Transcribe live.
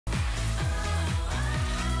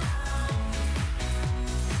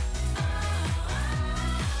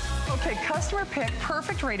Okay, customer pick,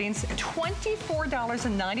 perfect ratings,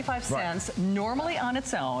 $24.95, Right. normally on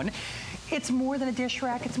its own. It's more than a dish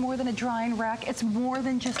rack, it's more than a drying rack, it's more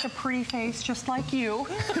than just a pretty face, just like you.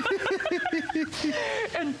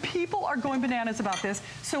 And people are going bananas about this.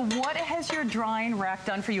 So what has your drying rack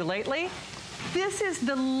done for you lately? This is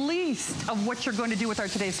the least of what you're going to do with our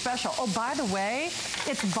today's special. Oh, by the way,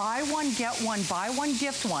 it's buy one, get one, buy one,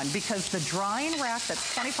 gift one, because the drying rack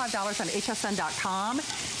that's $25 on hsn.com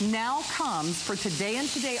now comes for today and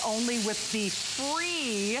today only with the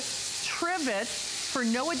free trivet for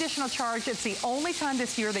no additional charge. It's the only time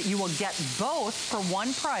this year that you will get both for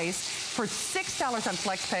one price for $6 on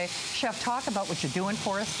FlexPay. Chef, talk about what you're doing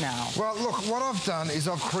for us now. Well, look, what I've done is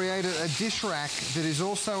I've created a dish rack that is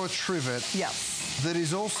also a trivet. Yes. That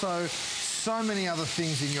is also so many other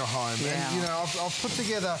things in your home. Yeah. And, you know, I've put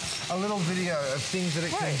together a little video of things that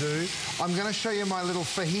it can do. I'm going to show you my little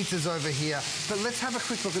fajitas over here. But let's have a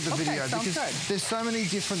quick look at the video, because there's so many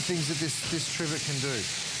different things that this trivet can do.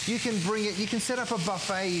 You can bring it, you can set up a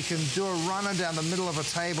buffet, you can do a runner down the middle of a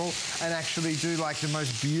table and actually do like the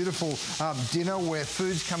most beautiful dinner where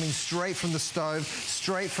food's coming straight from the stove,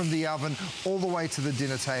 straight from the oven, all the way to the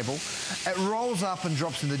dinner table. It rolls up and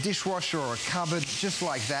drops in the dishwasher or a cupboard, just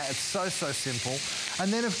like that. It's so, so simple.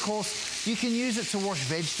 And then, of course, you can use it to wash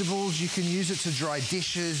vegetables, you can use it to dry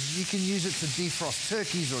dishes, you can use it to defrost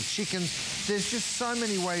turkeys or chickens. There's just so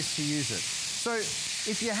many ways to use it. So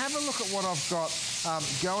if you have a look at what I've got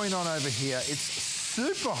going on over here, it's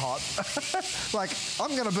super hot. Like,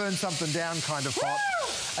 I'm going to burn something down kind of hot.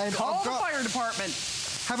 And call the fire department.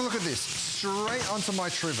 Have a look at this. Straight onto my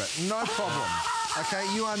trivet. No problem. Okay,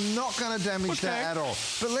 you are not going to damage that at all.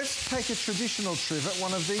 But let's take a traditional trivet,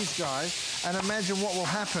 one of these guys, and imagine what will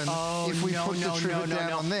happen if we put the trivet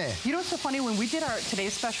down on there. You know what's so funny? When we did our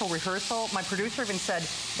today's special rehearsal, my producer even said,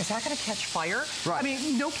 is that going to catch fire? Right. I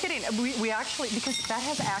mean, no kidding. We actually, because that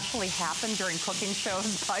has actually happened during cooking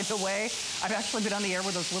shows, by the way. I've actually been on the air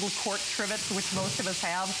with those little cork trivets, which most of us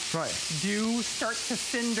have, do start to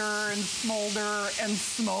cinder and smolder and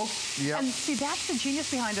smoke. Yep. And see, that's the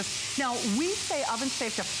genius behind this. Now, we say oven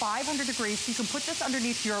safe to 500 degrees, so you can put this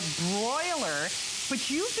underneath your broiler, but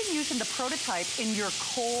you've been using the prototype in your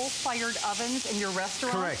coal-fired ovens in your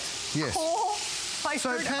restaurant. Correct, yes. Coal-fired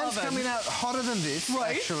So pan's coming out hotter than this,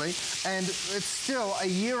 actually, and it's still a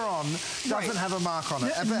year on, doesn't have a mark on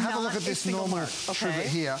it. But have a look at this normal trivet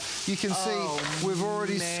here. You can see we've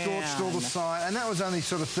already scorched all the side, and that was only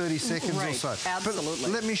sort of 30 seconds or so. Absolutely.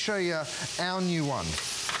 But let me show you our new one.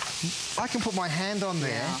 I can put my hand on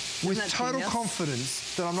there with total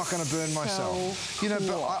confidence that I'm not going to burn myself. You know,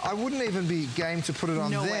 but I wouldn't even be game to put it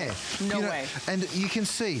on there. No way. And you can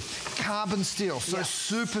see carbon steel, so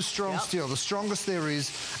super strong steel, the strongest there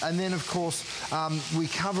is. And then, of course, we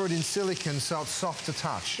cover it in silicone so it's soft to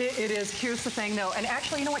touch. It is. Here's the thing, though. And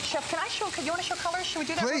actually, you know what, Chef, can I show, you want to show colors? Should we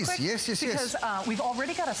do that real quick? Yes, because we've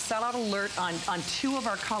already got a sellout alert on 2 of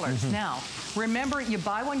our colors. Now, remember, you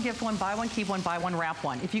buy one, gift one, buy one, keep one, buy one, wrap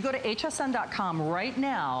one. If you go to hsn.com right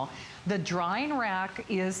now, the drying rack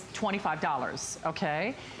is $25,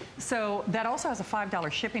 okay? So that also has a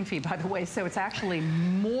 $5 shipping fee, by the way, so it's actually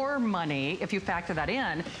more money if you factor that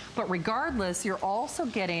in. But regardless, you're also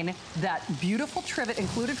getting that beautiful trivet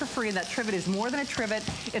included for free. That trivet is more than a trivet.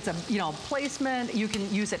 It's a, you know, placement. You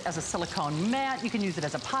can use it as a silicone mat. You can use it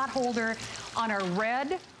as a pot holder. On our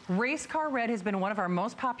red, Race Car Red has been one of our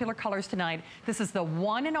most popular colors tonight. This is the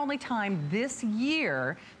one and only time this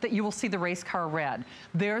year that you will see the Race Car Red.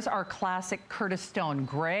 There's our classic Curtis Stone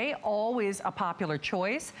Gray, always a popular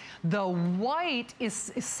choice. The white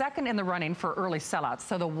is second in the running for early sellouts.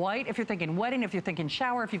 So the white, if you're thinking wedding, if you're thinking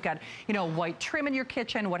shower, if you've got, you know, white trim in your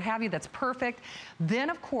kitchen, what have you, that's perfect. Then,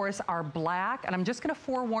 of course, our black, and I'm just gonna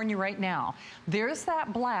forewarn you right now, there's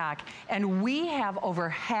that black, and we have over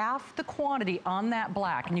half the quantity on that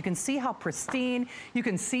black. And you can see how pristine, you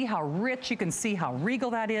can see how rich, you can see how regal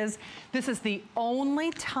that is. This is the only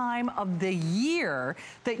time of the year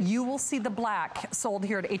that you will see the black sold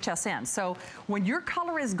here at HSN. So when your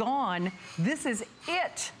color is gone, this is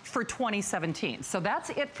it for 2017. So that's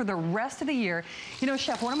it for the rest of the year. You know,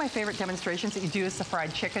 Chef, one of my favorite demonstrations that you do is the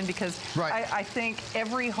fried chicken, because I think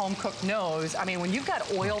every home cook knows, I mean, when you've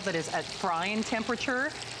got oil that is at frying temperature,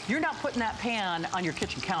 you're not putting that pan on your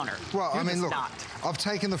kitchen counter. Well, I mean, look, not. I've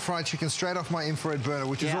taken the fried chicken straight off my infrared burner,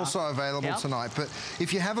 which is also available tonight. But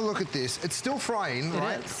if you have a look at this, it's still frying,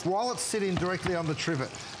 right? While it's sitting directly on the trivet.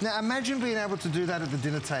 Now, imagine being able to do that at the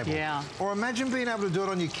dinner table. Yeah. Or imagine being able to do it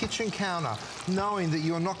on your kitchen counter, knowing that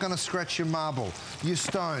you're not going to scratch your marble, your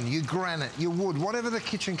stone, your granite, your wood, whatever the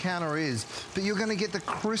kitchen counter is, but you're going to get the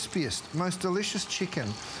crispiest, most delicious chicken.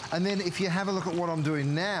 And then if you have a look at what I'm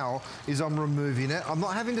doing now, is I'm removing it. I'm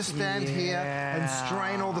not having to stand here and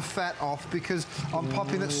strain all the fat off because I'm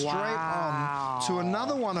popping it straight on to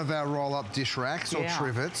another one of our roll-up dish racks or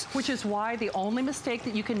trivets. Which is why the only mistake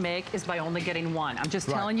that you can make is by only getting one. I'm just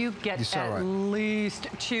telling you, get at least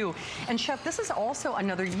two. And Chef, this is also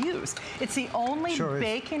another use. It's the only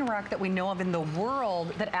baking rack that we know of in the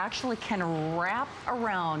world that actually can wrap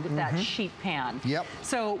around that sheet pan. Yep.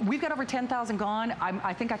 So we've got over 10,000 gone.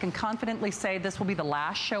 I think I can confidently say this will be the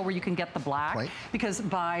last show where you can get the black because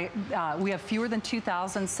we have fewer than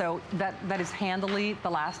 2,000, so that is handily the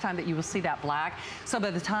last time that you will see that black. So by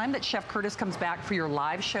the time that Chef Curtis comes back for your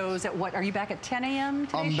live shows at what, are you back at 10 a.m.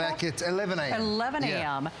 today, I'm back at 11 a.m. 11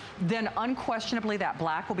 a.m. Then unquestionably that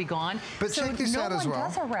black will be gone. But check this out as well. No one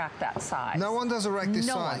does a rack that size. No one does a rack this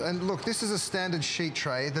size. And look, this is a standard sheet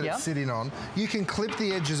tray that it's sitting on. You can clip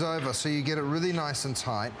the edges over so you get it really nice and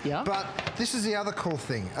tight. But this is the other cool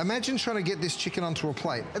thing. Imagine trying to get this chicken onto a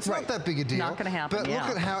plate. It's not that big a deal. Not going to happen. But look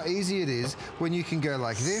at how easy it is when you can go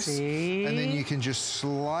like this, and then you can just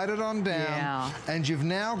slide it on down, and you've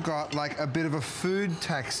now got like a bit of a food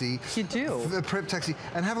taxi. You do. A prep taxi.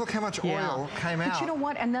 And have a look how much oil came out. But you know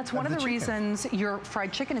what? And that's one of the reasons your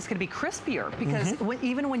fried chicken is going to be crispier, because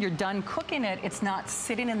even when you're done cooking it, it's not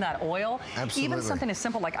sitting in that oil. Absolutely. Even something as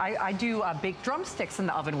simple like I do baked drumsticks in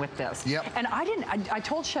the oven with this. And I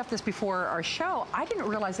told Chef this before our show, I didn't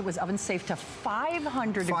realize it was oven safe to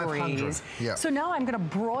 500 degrees. So now I'm going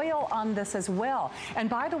to broil on this as well. And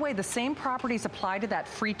by the way, the same properties apply to that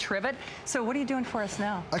free trivet. So what are you doing for us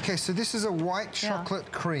now? Okay, so this is a white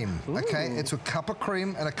chocolate cream. Okay, it's a cup of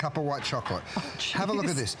cream and a cup of white chocolate. Have a look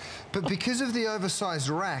at this. But because of the oversized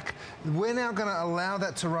rack, we're now going to allow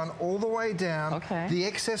that to run all the way down. The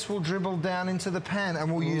excess will dribble down into the pan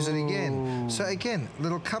and we'll use it again. So again,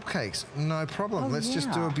 little cupcakes, no problem. Let's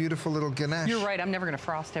just do a beautiful little ganache. You're right, I'm never going to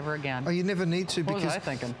frost ever again. Oh, you never need to, because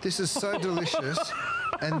because this is so delicious.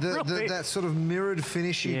 And that sort of mirrored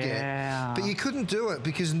finish you get. But you couldn't do it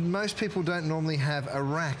because most people don't normally have a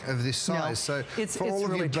rack of this size. So for all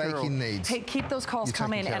of your baking needs. Hey, keep those calls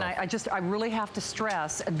coming. And I really have to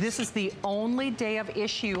stress, this is the only day of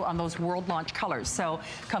issue on those world launch colors. So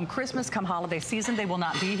come Christmas, come holiday season, they will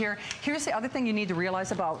not be here. Here's the other thing you need to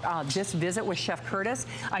realize about this visit with Chef Curtis.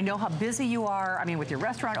 I know how busy you are. I mean, with your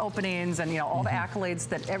restaurant openings and, you know, all the accolades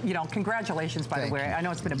that, you know, congratulations, by the way. I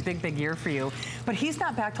know it's been a big, big year for you. But he's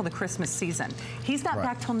not back till the Christmas season. He's not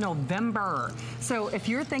back till November. So if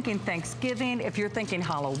you're thinking Thanksgiving, if you're thinking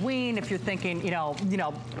Halloween, if you're thinking, you know,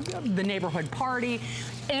 the neighborhood party,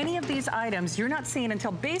 any of these items you're not seeing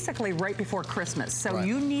until basically right before Christmas. So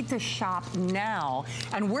you need to shop now.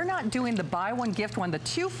 And we're not doing the buy one, gift one, the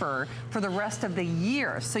twofer for the rest of the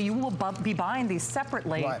year. So you will be buying these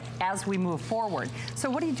separately as we move forward. So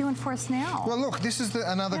what are you doing for us now? Well, look, this is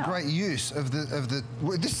another great use of the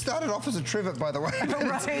this started off as a trivet, by the way.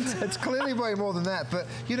 It's clearly way more than that. But,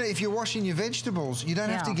 you know, if you're washing your vegetables, you don't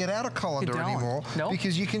have to get out a colander anymore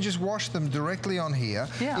because you can just wash them directly on here.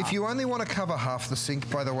 If you only want to cover half the sink,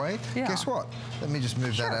 by the way, guess what? Let me just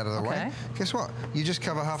move that out of the way. Guess what? You just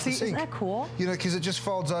cover half the sink. Isn't that cool? You know, because it just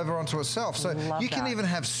folds over onto itself. So you can even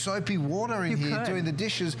have soapy water in here doing the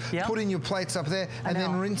dishes, putting your plates up there, and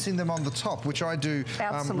then rinsing them on the top, which I do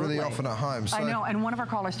really often at home. So. I know, and one of our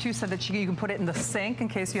callers too said that you can put it in the sink in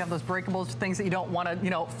case you have those breakables, things that you don't want to, you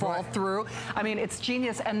know, fall through. I mean, it's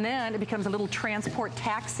genius. And then it becomes a little transport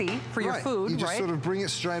taxi for your food, You just sort of bring it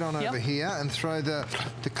straight on over here and throw the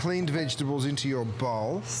cleaned vegetables into your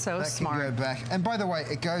bowl. So smart. That can go back. And by the way,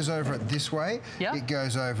 it goes over it this way. It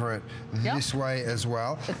goes over it this way as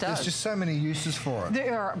well. It does. There's just so many uses for it.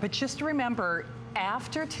 There are, but just remember,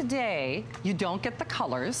 after today, you don't get the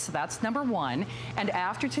colors. So that's number one. And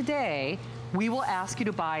after today, we will ask you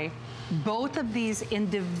to buy both of these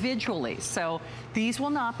individually. So these will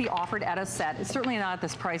not be offered at a set. It's certainly not at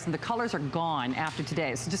this price, and the colors are gone after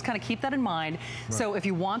today. So just kind of keep that in mind. So if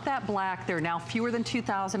you want that black, there are now fewer than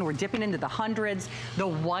 2,000. We're dipping into the hundreds. The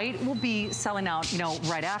white will be selling out, you know,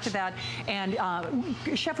 right after that. And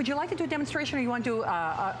Chef, would you like to do a demonstration, or you want to do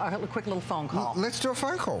a quick little phone call? Let's do a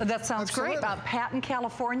phone call. That sounds great. Pat in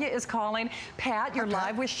California is calling. Pat, you're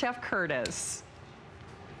live with Chef Curtis.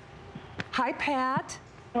 Hi, Pat.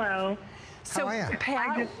 Hello. So, How are you? Pat,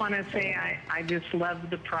 I just want to say I just love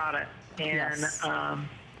the product. And yes.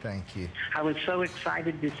 Thank you. I was so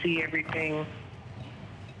excited to see everything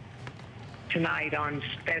tonight on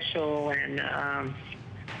special. And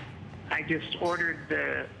I just ordered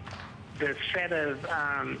the set of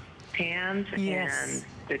pans and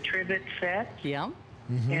the trivet set. Yeah.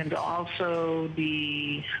 And also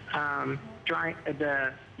the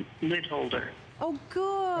the lid holder. Oh, good.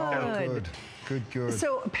 Oh, good.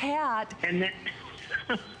 So, Pat, And then,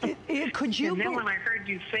 could you? and then when I heard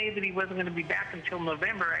you say that he wasn't going to be back until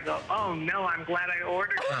November, I go, oh no, I'm glad I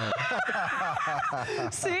ordered.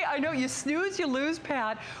 See, I know you snooze, you lose,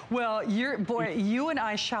 Pat. Well, you and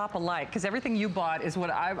I shop alike because everything you bought is what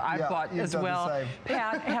I've bought as well.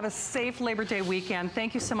 Pat, have a safe Labor Day weekend.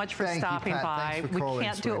 Thank you so much for stopping by. We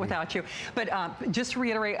can't do it without you. But just to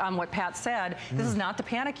reiterate on what Pat said, this is not to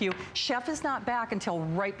panic you. Chef is not back until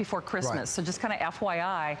right before Christmas. So just kind of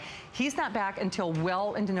FYI, he's not back until well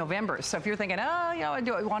into November. So if you're thinking, oh, you know,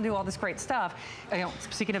 I want to do all this great stuff, you know,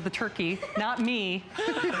 speaking of the turkey, not me,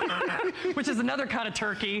 which is another kind of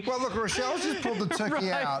turkey. Well, look, Rochelle's just pulled the turkey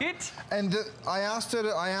out, and I asked her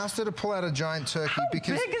to pull out a giant turkey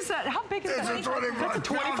because. How big is that? How big is that? It's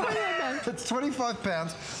 25 pounds. It's 25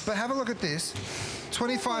 pounds. But have a look at this: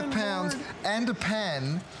 25 pounds and a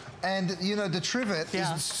pan. And, you know, the trivet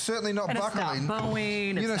is certainly not buckling. It's not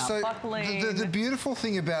bowing, it's not buckling. The beautiful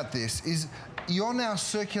thing about this is you're now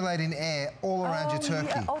circulating air all around your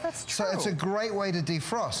turkey. Yeah. Oh, that's true. So it's a great way to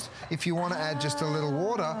defrost. If you want to add just a little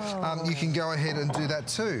water, you can go ahead and do that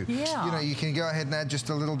too. Yeah. You know, you can go ahead and add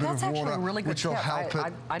just a little bit of water, really which will help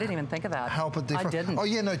it. I didn't even think of that. Help it defrost. I didn't. Oh,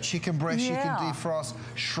 yeah, no, chicken breast you can defrost.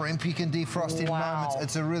 Shrimp you can defrost in moments.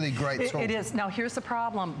 It's a really great tool. It is. Now, here's the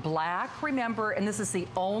problem. Black, remember, and this is the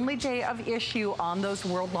only day of issue on those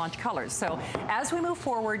world launch colors. So as we move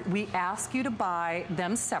forward, we ask you to buy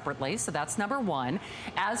them separately. So that's number one.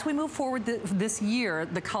 As we move forward this year,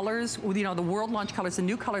 the colors, you know, the world launch colors, the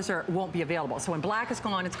new colors won't be available. So when black is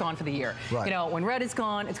gone, it's gone for the year. Right. You know, when red is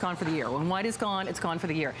gone, it's gone for the year. When white is gone, it's gone for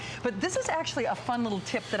the year. But this is actually a fun little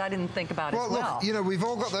tip that I didn't think about as well. Look, you know, we've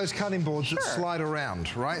all got those cutting boards that slide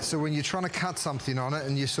around, right? So when you're trying to cut something on it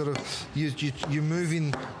and you sort of, you're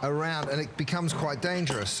moving around and it becomes quite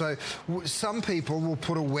dangerous. So some people will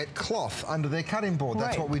put a wet cloth under their cutting board.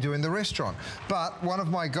 That's what we do in the restaurant. But one of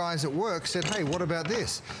my guys at work said, hey, what about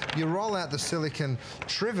this? You roll out the silicone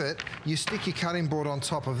trivet, you stick your cutting board on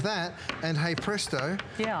top of that, and hey, presto,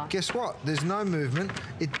 guess what? There's no movement.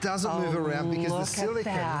 It doesn't move around because the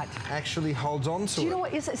silicone actually holds on to it. Do you know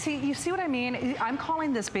what? See, you see what I mean? I'm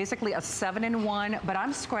calling this basically a 7-in-1, but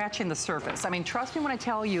I'm scratching the surface. I mean, trust me when I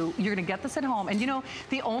tell you, you're going to get this at home. And you know,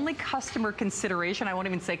 the only customer consideration, I won't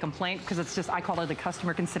even say complaint because it's just, I call it a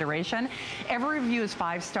customer consideration. Every review is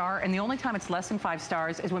 5-star, and the only time it's less than 5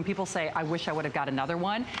 stars is when people say, I wish I would have got another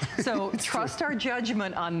one. So trust our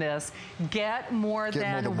judgment on this. Get more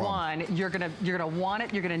than one. You're gonna want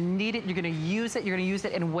it. You're gonna need it. You're gonna use it. You're gonna use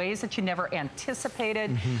it in ways that you never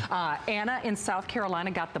anticipated. Anna in South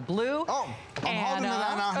Carolina got the blue. Oh, I'm holding it,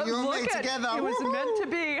 Anna. You and me together. It was meant to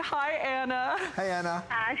be. Hi, Anna. Hey, Anna.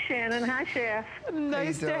 Hi, Shannon. Hi, Chef.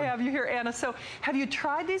 Nice to have you here, Anna. So, have you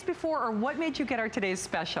tried these before, or what made you get our today's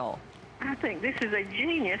special? I think this is a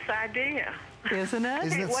genius idea. Isn't it? I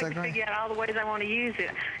can't wait to figure out all the ways I want to use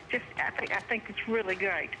it. I think it's really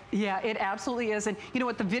great. Yeah, it absolutely is. And you know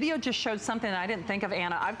what? The video just showed something I didn't think of,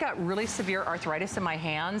 Anna. I've got really severe arthritis in my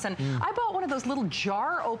hands, and I bought one of those little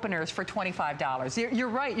jar openers for $25. You're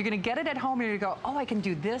right. You're going to get it at home, and you're going to go, oh, I can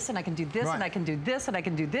do this, and I can do this, and I can do this, and I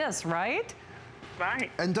can do this, right?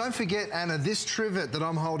 Right. And don't forget, Anna, this trivet that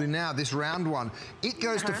I'm holding now, this round one, it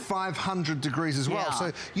goes to 500 degrees as well.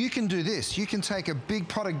 So you can do this. You can take a big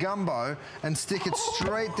pot of gumbo and stick it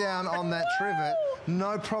straight down on that trivet.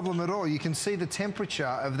 No problem at all. You can see the temperature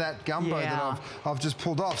of that gumbo that I've just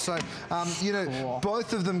pulled off. So, you know,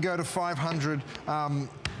 both of them go to 500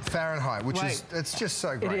 Fahrenheit, which is, it's just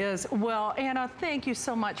so great. It is. Well, Anna, thank you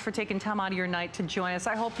so much for taking time out of your night to join us.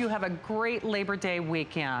 I hope you have a great Labor Day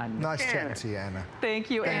weekend. Nice chatting to you, Anna. Thank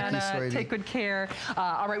you, Anna. Thank you, sweetie. Take good care.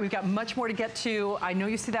 All right, we've got much more to get to. I know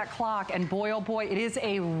you see that clock, and boy, oh boy, it is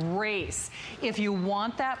a race. If you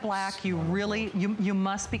want that black, you really, you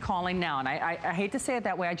must be calling now. And I hate to say it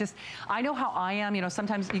that way. I know how I am. You know,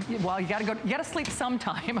 sometimes, well, you gotta sleep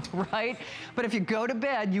sometime, right? But if you go to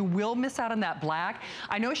bed, you will miss out on that black.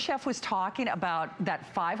 I know know Chef was talking about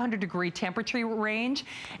that 500-degree temperature range,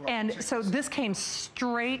 and so this came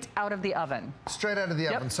straight out of the oven. Straight out of the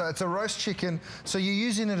oven. So it's a roast chicken. So you're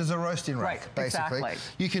using it as a roasting rack, basically. Exactly.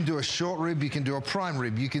 You can do a short rib, you can do a prime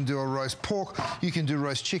rib, you can do a roast pork, you can do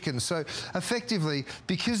roast chicken. So effectively,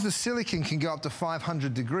 because the silicone can go up to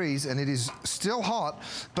 500 degrees and it is still hot,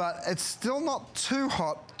 but it's still not too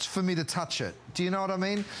hot for me to touch it. Do you know what I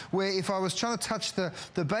mean? Where if I was trying to touch the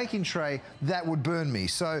baking tray, that would burn me.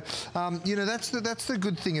 So, you know, that's the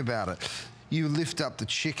good thing about it. You lift up the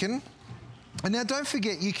chicken. And now don't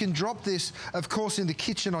forget, you can drop this, of course, in the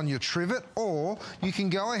kitchen on your trivet, or you can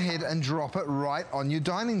go ahead and drop it right on your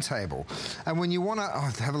dining table. And when you want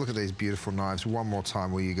to, have a look at these beautiful knives one more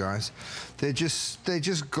time, will you guys? They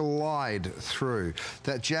just glide through.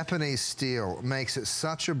 That Japanese steel makes it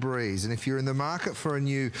such a breeze. And if you're in the market for a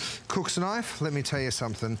new cook's knife, let me tell you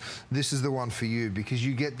something, this is the one for you, because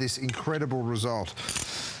you get this incredible result.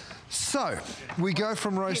 So, we go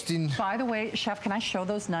from roasting... By the way, Chef, can I show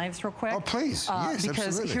those knives real quick? Oh, please. Yes, because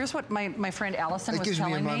absolutely. Here's what my friend Allison was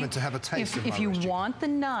telling me. It gives me a moment to have a taste of my If you roast chicken. want the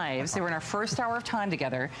knives, they were in our first hour of time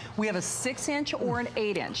together, we have a 6-inch or an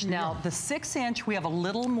 8-inch. Now, the 6-inch, we have a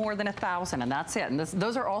little more than 1,000, and that's it. And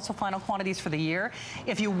those are also final quantities for the year.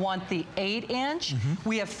 If you want the 8-inch,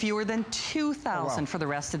 we have fewer than 2,000 for the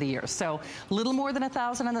rest of the year. So, little more than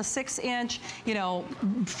 1,000 on the 6-inch, you know,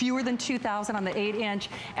 fewer than 2,000 on the 8-inch,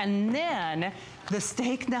 and then the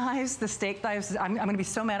steak knives, I'm gonna be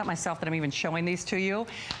so mad at myself that I'm even showing these to you,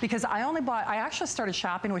 because I actually started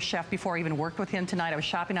shopping with Chef before I even worked with him tonight. I was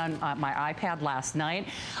shopping on my iPad last night.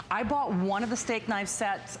 I bought one of the steak knife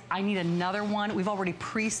sets. I need another one. We've already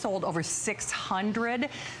pre-sold over 600.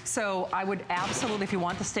 So I would absolutely, if you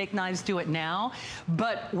want the steak knives, do it now.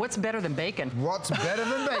 But what's better than bacon? What's better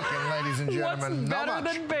than bacon, ladies and gentlemen? What's better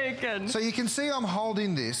than bacon? So you can see I'm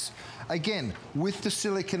holding this, again, with the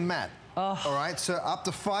silicone mat. All right, so up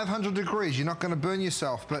to 500 degrees. You're not going to burn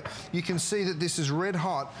yourself, but you can see that this is red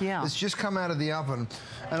hot. Yeah. It's just come out of the oven,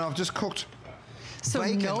 and I've just cooked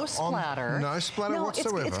bacon. No splatter. No splatter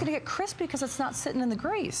whatsoever. It's going to get crispy because it's not sitting in the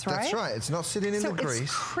grease, right? That's right. It's not sitting in the grease. So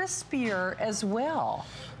it's crispier as well.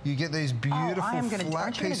 You get these beautiful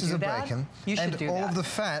flat pieces of bacon, and all of the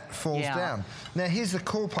fat falls down. Now, here's the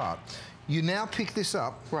cool part. You now pick this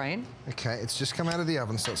up. Right. Okay, it's just come out of the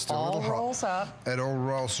oven, so it's still a little hot. All rolls up. It all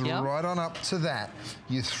rolls right on up to that.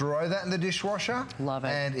 You throw that in the dishwasher. Love it.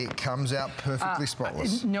 And it comes out perfectly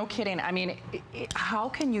spotless. No kidding. I mean, how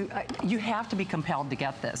can you, you have to be compelled to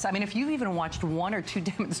get this. I mean, if you've even watched 1 or 2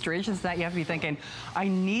 demonstrations that, you have to be thinking, I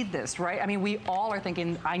need this, right? I mean, we all are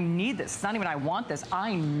thinking, I need this. It's not even I want this,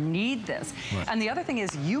 I need this. Right. And the other thing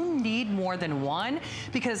is, you need more than one,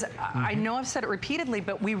 because I know I've said it repeatedly,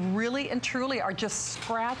 but we really and truly are just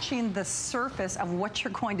scratching the surface of what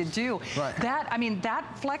you're going to do. Right. I mean,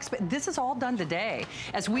 that flex, this is all done today.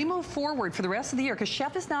 As we move forward for the rest of the year, because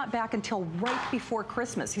Chef is not back until right before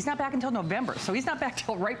Christmas. He's not back until November, so he's not back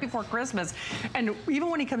till right before Christmas. And even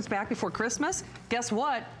when he comes back before Christmas, guess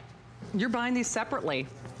what? You're buying these separately.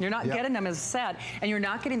 You're not getting them as a set, and you're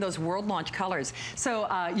not getting those world launch colors. So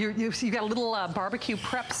you got a little barbecue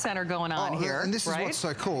prep center going on here. And this is what's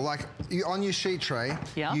so cool. Like, on your sheet tray,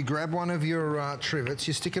 you grab one of your trivets,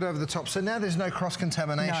 you stick it over the top. So now there's no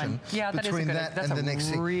cross-contamination between that and the next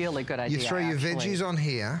thing. That's a really good idea. You throw your veggies on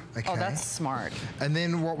here. Okay. Oh, that's smart. And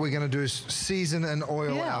then what we're going to do is season and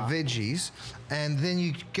oil our veggies, and then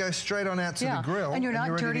you go straight on out to the grill. And you're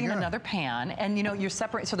not dirtying another pan, and you know, you're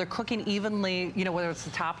separate, so they're cooking evenly, you know, whether it's the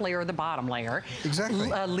top layer or the bottom layer. Exactly.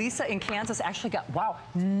 Lisa in Kansas actually got,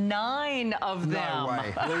 9 of them. No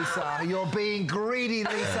way. Lisa, you're being greedy,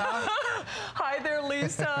 Lisa. Hi there,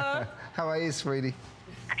 Lisa. How are you, sweetie?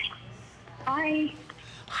 Hi.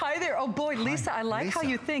 Hi there. Oh boy, Lisa, I like Lisa. how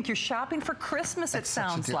you think. You're shopping for Christmas, it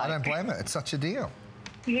sounds like. I don't blame it. It's such a deal.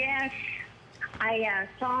 Yes. I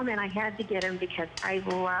saw them and I had to get them because I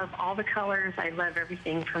love all the colors. I love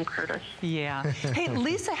everything from Curtis. Yeah. Hey,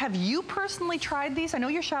 Lisa, have you personally tried these? I know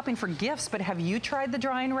you're shopping for gifts, but have you tried the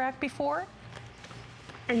drying rack before?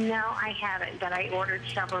 No, I haven't, but I ordered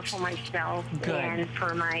several for myself and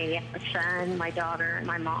for my son, my daughter, and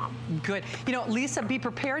my mom. Good. You know, Lisa, be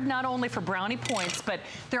prepared not only for brownie points, but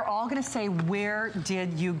they're all going to say, where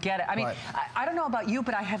did you get it? I mean, I don't know about you,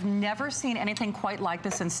 but I have never seen anything quite like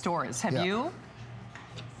this in stores. Have you?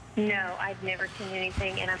 No, I've never seen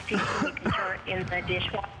anything, and I've seen you can throw it in the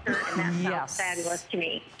dishwasher, and that sounds fabulous to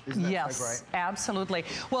me. Isn't that so great? Absolutely.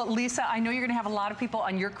 Well, Lisa, I know you're going to have a lot of people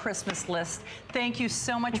on your Christmas list. Thank you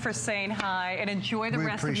so much for saying hi, and enjoy the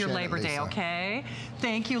rest of your Labor Day, okay?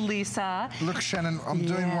 Thank you, Lisa. Look, Shannon, I'm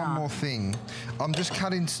doing one more thing. I'm just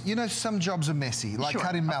cutting, you know, some jobs are messy, like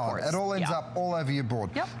cutting melon. It all ends up all over your board.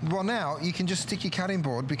 Well, now you can just stick your cutting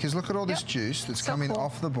board, because look at all this juice that's coming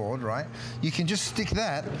off the board, right? You can just stick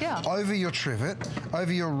that over your trivet,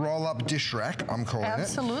 over your roll-up dish rack, I'm calling it.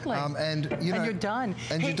 Absolutely. And, you know, and you're done.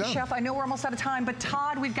 And hey, Chef, I know we're almost out of time, but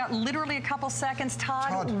Todd, we've got literally a couple seconds.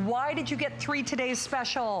 Todd, why did you get 3 today's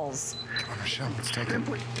specials? Come on, Michelle, let's take it.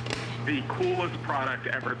 The coolest product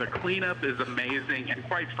ever. The cleanup is amazing, and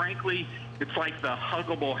quite frankly, it's like the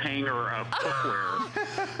huggable hanger of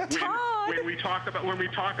cookware. When we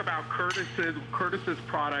talk about Curtis's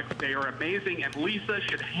products, they are amazing, and Lisa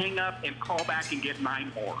should hang up and call back and get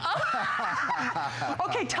 9 more.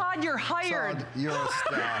 Okay, Todd, you're hired. Todd, you're a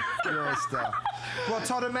star. You're a star. Well,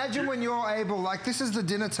 Todd, imagine when you're able, like this is the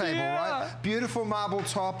dinner table, right? Beautiful marble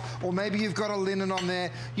top, or maybe you've got a linen on there.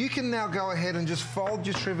 You can now go ahead and just fold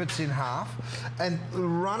your trivets in half and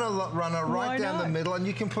run a right down the middle, and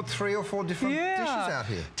you can put 3 or 4 different dishes out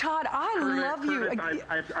here. Todd, I love you.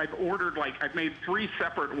 I've ordered, I've made 3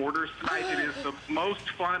 separate orders tonight. It is the most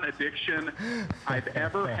fun addiction I've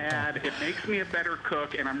ever had. It makes me a better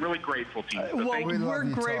cook, and I'm really grateful to you. So well, we're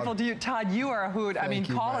grateful to you. Todd, you are a hoot. I mean,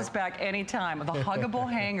 call us back anytime. The huggable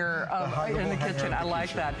hanger in the kitchen. I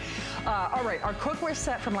like that. All right, our cookware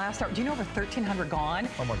set from last hour. Do you know over 1,300 gone?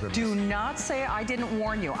 Oh, my goodness. Do not say I didn't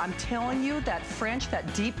warn you. I'm telling you that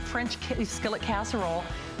deep French skillet casserole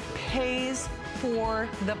pays for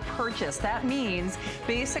the purchase. That means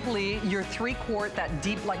basically your 3-quart, that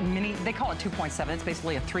deep, like mini, they call it 2.7. It's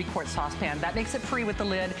basically a 3-quart saucepan. That makes it free with the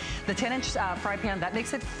lid. The 10-inch fry pan, that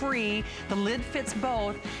makes it free. The lid fits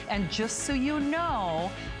both. And just so you know,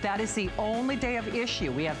 that is the only day of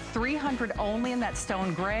issue. We have 300 only in that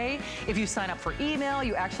stone gray. If you sign up for email,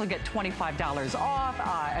 you actually get $25 off.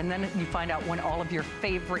 And then you find out when all of your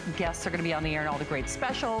favorite guests are going to be on the air and all the great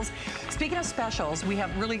specials. Speaking of specials, we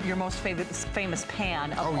have really your most famous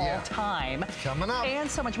pan of all time. Coming up. And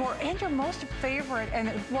so much more. And your most favorite, and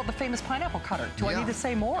well, the famous pineapple cutter. Do I need to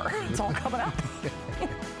say more? It's all coming up.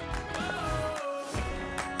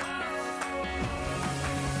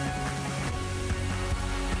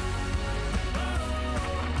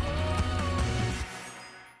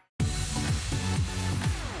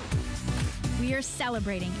 We're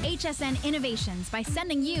celebrating HSN innovations by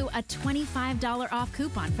sending you a $25 off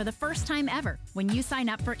coupon for the first time ever when you sign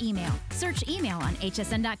up for email. Search email on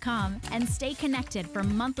hsn.com and stay connected for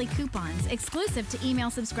monthly coupons exclusive to email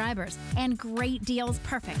subscribers and great deals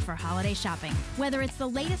perfect for holiday shopping. Whether it's the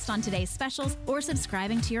latest on today's specials or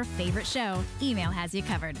subscribing to your favorite show, email has you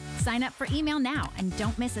covered. Sign up for email now and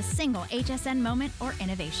don't miss a single HSN moment or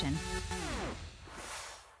innovation.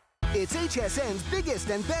 It's HSN's biggest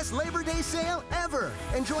and best Labor Day sale ever.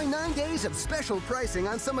 Enjoy 9 days of special pricing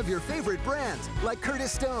on some of your favorite brands like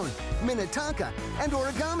Curtis Stone, Minnetonka, and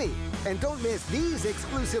Origami. And don't miss these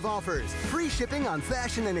exclusive offers. Free shipping on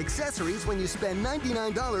fashion and accessories when you spend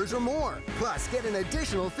 $99 or more. Plus, get an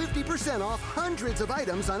additional 50% off hundreds of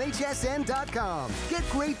items on hsn.com. Get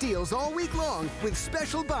great deals all week long with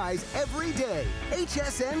special buys every day.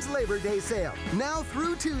 HSN's Labor Day sale, now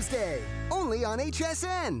through Tuesday. Only on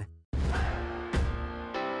HSN.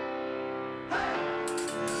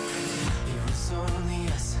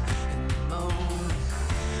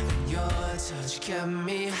 Touch kept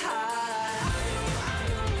me high.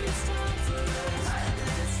 It's time for us.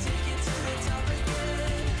 Let's take it to the top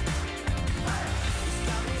again. It's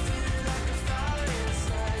got me feeling like a fire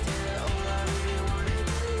inside. Yeah, all I really wanna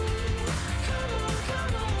do.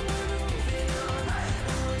 Come on, we're moving on,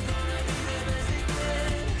 and we're gonna be the best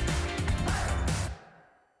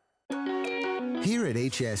again. Here at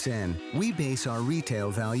HSN, we base our retail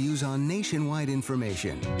values on nationwide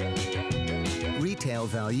information. Retail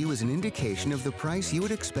value is an indication of the price you would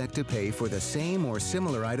expect to pay for the same or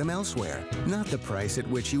similar item elsewhere, not the price at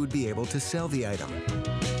which you would be able to sell the item.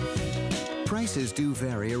 Prices do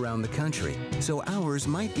vary around the country, so ours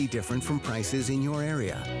might be different from prices in your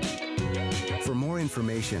area. For more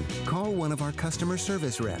information, call one of our customer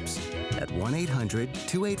service reps at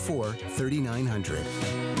 1-800-284-3900.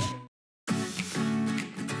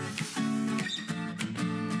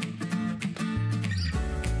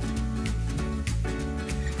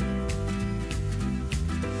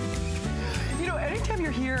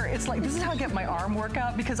 it's like, this is how I get my arm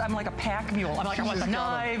workout, because I'm like a pack mule. I'm like, I want the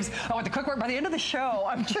knives, I want the cookware. By the end of the show,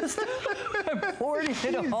 I'm just, I'm hoarding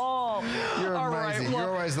it all. You're all amazing. Right, well,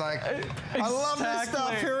 you're always like, I love this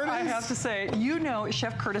stuff. Here it is. I have to say, you know,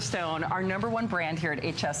 Chef Curtis Stone, our #1 brand here at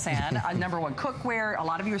HSN, our #1 cookware. A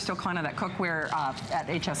lot of you are still calling on that cookware at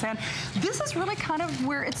HSN. This is really kind of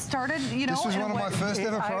where it started, you know. This was one of my first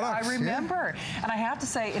ever products. I remember. Yeah. And I have to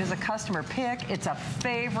say, it is a customer pick. It's a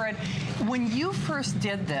favorite. When you first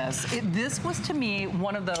did this, this was to me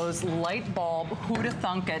one of those light bulb, who'da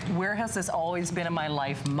thunk it, where has this always been in my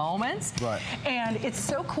life moments. Right. And it's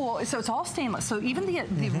so cool. So it's all stainless. So even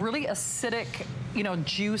the really acidic, you know,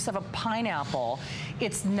 juice of a pineapple,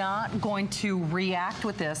 it's not going to react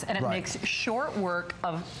with this, and it makes short work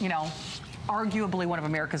of, you know, arguably one of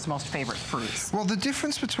America's most favorite fruits. Well, the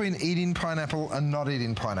difference between eating pineapple and not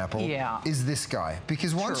eating pineapple is this guy.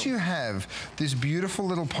 Because once you have this beautiful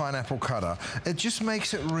little pineapple cutter, it just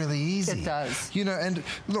makes it really easy. It does. You know, and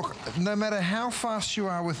look, no matter how fast you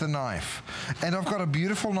are with the knife, and I've got a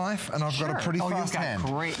beautiful knife and I've got a pretty fast hand.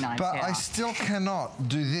 Great knife, but I still cannot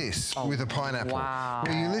do this with a pineapple. Wow.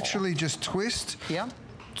 Where you literally just twist.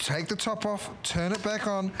 Take the top off, turn it back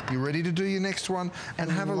on, you're ready to do your next one, and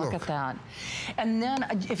have a look. Look at that. And then,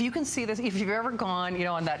 if you can see this, if you've ever gone, you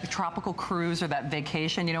know, on that tropical cruise or that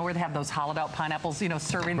vacation, you know, where they have those hollowed out pineapples, you know,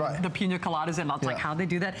 serving the pina coladas, and it's like how they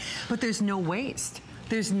do that. But there's no waste.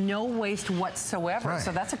 There's no waste whatsoever.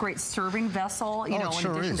 So that's a great serving vessel, you know, in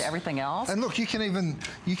addition to everything else. And look, you can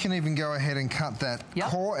even go ahead and cut that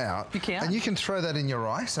core out. You can. And you can throw that in your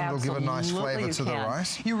rice, and it'll give a nice flavor to the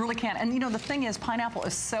rice. You really can. And you know, the thing is, pineapple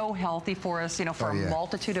is so healthy for us, you know, for a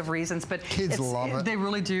multitude of reasons. But kids love it. They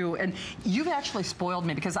really do. And you've actually spoiled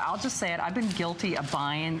me, because I'll just say it, I've been guilty of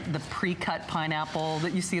buying the pre-cut pineapple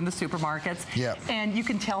that you see in the supermarkets. And you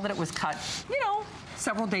can tell that it was cut, you know,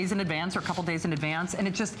 several days in advance or a couple days in advance, and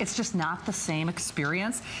it's just not the same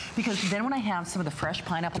experience, because then when I have some of the fresh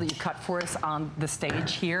pineapple that you cut for us on the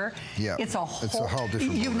stage here, it's a whole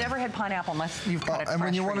different. You've never had pineapple unless you've cut it fresh. And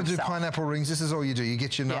when you want to do yourself. Pineapple rings, this is all you do. You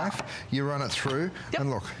get your knife, you run it through, and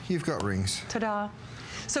look, you've got rings. Ta-da.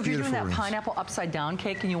 So if you're doing that pineapple upside down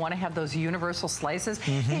cake and you want to have those universal slices,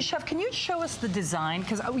 hey Chef, can you show us the design?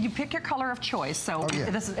 Because you pick your color of choice. So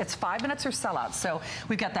it's 5 minutes or sell out. So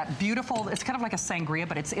we've got that beautiful, it's kind of like a sangria,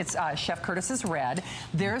 but it's Chef Curtis's red.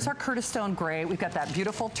 There's our Curtis Stone gray. We've got that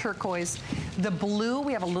beautiful turquoise. The blue,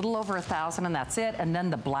 we have a little over 1,000, and that's it. And then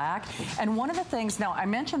the black. And one of the things, now I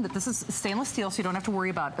mentioned that this is stainless steel, so you don't have to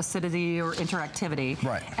worry about acidity or interactivity.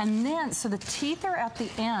 Right. And then, so the teeth are at the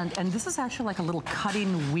end, and this is actually like a little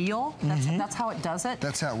cutting wheel. That's how it does it.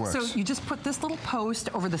 That's how it works. So you just put this little post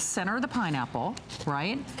over the center of the pineapple,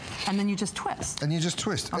 right? And then you just twist. And you just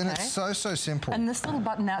twist. And it's so simple. And this little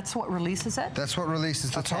button, that's what releases it? That's what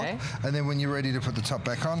releases the top. And then when you're ready to put the top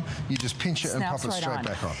back on, you just pinch it and pop it straight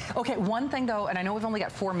back on. Okay, one thing though, and I know we've only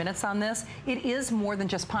got 4 minutes on this, it is more than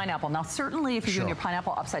just pineapple. Now certainly if you're doing your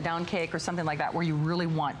pineapple upside down cake or something like that, where you really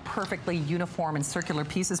want perfectly uniform and circular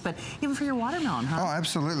pieces, but even for your watermelon, huh? Oh,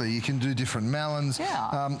 absolutely. You can do different melons.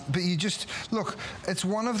 But you just, look, it's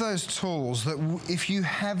one of those tools that if you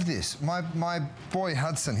have this, my boy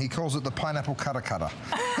Hudson, he calls it the pineapple cutter.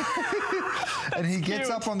 And he gets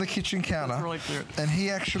up on the kitchen counter, and he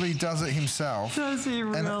actually does it himself. Does he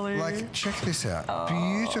really? And like, check this out.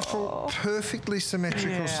 Beautiful, perfectly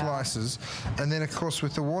symmetrical slices. And then, of course,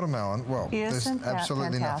 with the watermelon, well, there's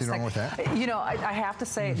absolutely nothing wrong with that. You know, I have to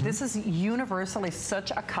say, this is universally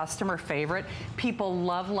such a customer favorite. People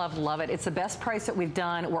love, love, love it. It's the best price that we've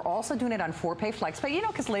done. We're also doing it on 4-pay FlexPay. You know,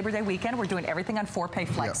 because Labor Day weekend, we're doing everything on 4-pay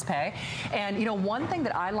FlexPay. And, you know, one thing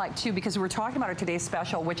that I like, too, because we were talking about our today's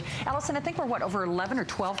special, which, Allison, I think we're, what, over 11 or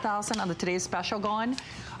 12,000 on the today's special gone?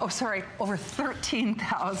 Oh, sorry, over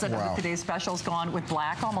 13,000 of the today's specials gone with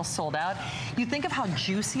black, almost sold out. You think of how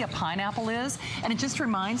juicy a pineapple is, and it just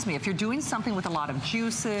reminds me, if you're doing something with a lot of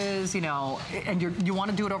juices, you know, and you want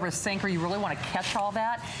to do it over a sink, or you really want to catch all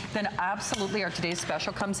that, then absolutely our today's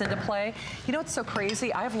special comes into play. You know what's so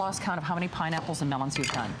crazy? I have lost count of how many pineapples and melons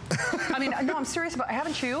you've done. I mean, no, I'm serious about it.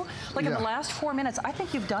 Haven't you? Like in the last 4 minutes, I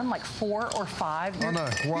think you've done like 4 or 5. Oh no,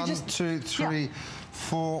 1, 2, 3,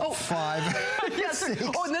 4, 5, 6.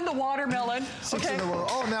 Oh, and then the watermelon. 6 in the water.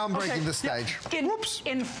 Oh, now I'm breaking the stage. Whoops.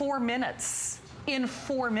 In 4 minutes. In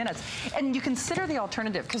 4 minutes. And you consider the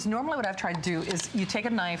alternative, because normally what I've tried to do is you take a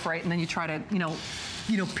knife, right, and then you try to, you know,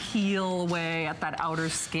 you know, peel away at that outer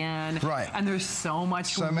skin. Right. And there's so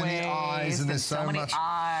much waste. Many eyes, and there's so many much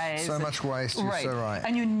eyes. So much waste. You're so right.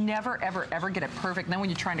 And you never, ever, ever get it perfect. And then when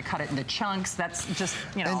you're trying to cut it into chunks, that's just,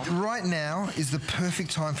 you know. And right now is the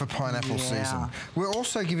perfect time for pineapple season. We're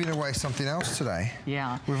also giving away something else today.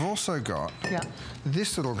 Yeah. We've also got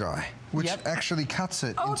this little guy, which actually cuts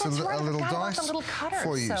it into a little dice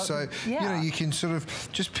for you. So you know, you can sort of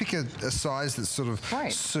just pick a size that sort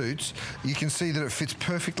of suits. You can see that it fits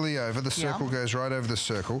perfectly over. The circle goes right over the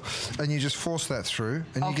circle, and you just force that through,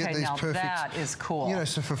 and you get these perfect. That is cool. You know,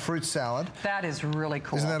 so for fruit salad. That is really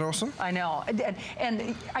cool. Isn't that awesome? I know.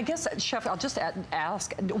 And I guess, Chef, I'll just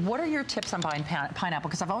ask, what are your tips on buying pineapple?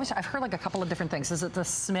 Because I've heard like a couple of different things. Is it the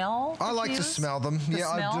smell? I like to smell them.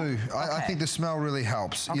 I do. I think the smell really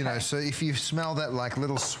helps. You know, so if you smell that like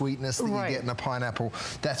little sweetness that you get in a pineapple,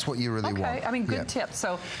 that's what you really want. I mean, good tip.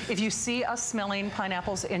 So if you see us smelling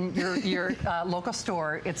pineapples in your local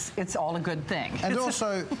store, it's all a good thing. And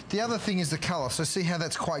also, the other thing is the color. So see how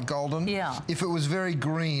that's quite golden? Yeah. If it was very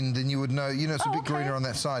green, then you would know, you know, it's a bit greener on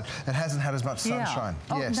that side. It hasn't had as much sunshine.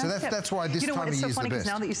 So that's why this time of year is the best. You know what, it's so funny because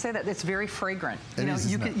now that you say that, it's very fragrant.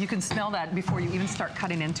 You can smell that before you even start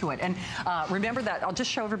cutting into it. And remember that, I'll just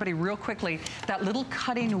show everybody real quickly, that little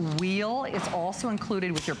cutting wheel is also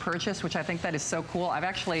included with your purchase, which I think that is so cool.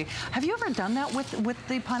 Have you ever done that with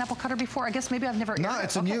the pineapple cutter before? I guess maybe I've never. No,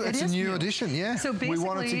 it's a new addition, So basically, we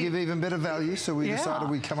wanted to give even better value, so we decided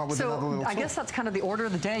we'd come up with another little tool. I guess that's kind of the order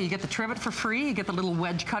of the day. You get the trivet for free, you get the little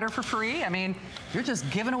wedge cutter for free. I mean, you're just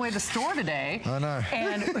giving away the store today. I know.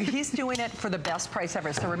 And he's doing it for the best price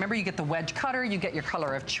ever. So remember, you get the wedge cutter, you get your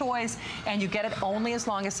color of choice, and you get it only as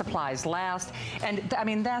long as supplies last. And I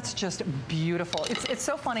mean, that's just beautiful. It's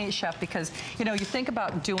so funny, Chef, because you know, you think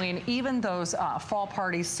about doing even those fall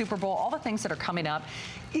parties, Super Bowl, all the things that are coming up.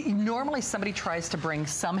 Normally somebody tries to bring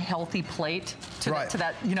some healthy plate to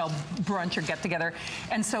that, you know, brunch or get together.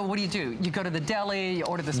 And so what do? You go to the deli, you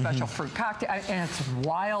order the special fruit cocktail, and it's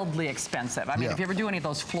wildly expensive. I mean, if you ever do any of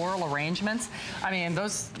those floral arrangements, I mean,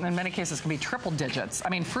 those in many cases can be triple digits. I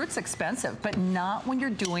mean, fruit's expensive, but not when you're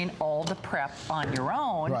doing all the prep on your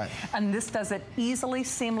own. And this does it easily,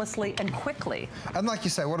 seamlessly, and quickly. And like you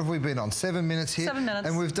say, what have we been on? 7 minutes here? 7 minutes.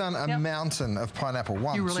 And we've done a mountain of pineapple.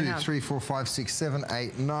 1, 2, 3, 4, 5, 6, 7,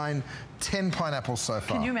 8, 9, 10 pineapples so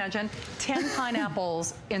far. Can you imagine? 10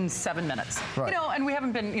 pineapples in 7 minutes. You know, and we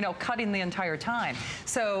haven't been, you know, cutting the entire time.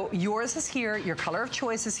 So yours is here, your color of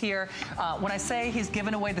choice is here. When I say he's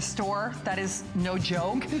giving away the store, that is no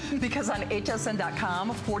joke, because on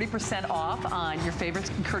hsn.com, 40% off on your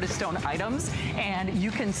favorite Curtis Stone items, and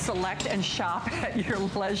you can select and shop at your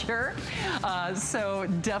leisure. So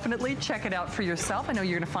definitely check it out for yourself. I know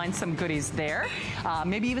you're gonna find some goodies there.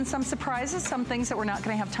 Maybe even some surprises, some things that we're not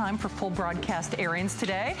gonna have time for full broadcast airings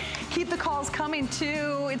today. Keep the calls coming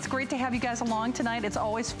too. It's great to have you guys along tonight. It's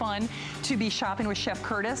always fun to be shopping with Chef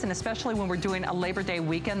Curtis, and especially when we're doing a Labor Day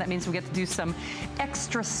weekend. That means we get to do some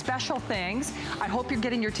extra special things. I hope you're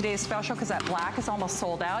getting your today's special, because that black is almost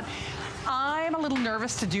sold out. I'm a little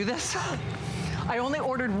nervous to do this. I only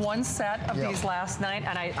ordered 1 set of these last night,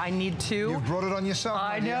 and I need 2. You brought it on yourself.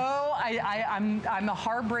 I know. I'm a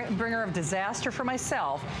harbinger of disaster for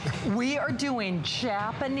myself. We are doing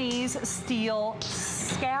Japanese steel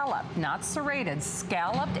scalloped, not serrated,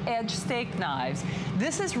 scalloped edge steak knives.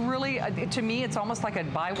 This is really, to me, it's almost like a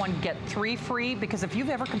buy one, get 3 free, because if you've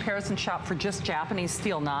ever comparison shopped for just Japanese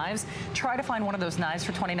steel knives, try to find one of those knives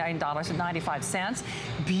for $29.95.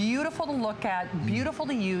 Beautiful to look at, beautiful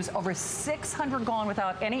to use, over 600 gone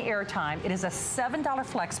without any airtime. It is a $7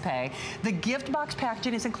 flex pay. The gift box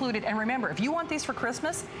packaging is included. And remember, if you want these for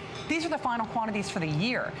Christmas, these are the final quantities for the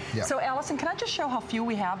year. So Allison, can I just show how few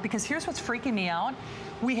we have? Because here's what's freaking me out.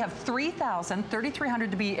 We have 3,300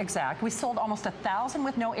 to be exact. We sold almost 1,000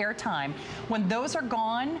 with no airtime. When those are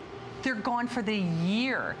gone, they're gone for the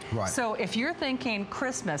year. So if you're thinking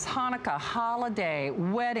Christmas, Hanukkah, holiday,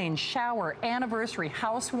 wedding, shower, anniversary,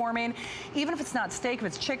 housewarming, even if it's not steak, if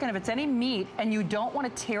it's chicken, if it's any meat, and you don't want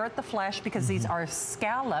to tear at the flesh because these are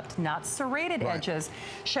scalloped, not serrated edges,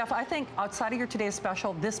 Chef, I think outside of your today's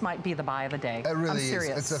special, this might be the buy of the day. It really I'm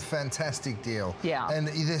serious. is. It's a fantastic deal. And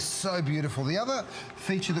they're so beautiful. The other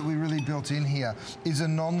feature that we really built in here is a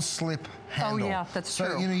non-slip handle. Oh yeah, that's true.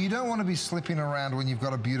 So, you know, you don't want to be slipping around when you've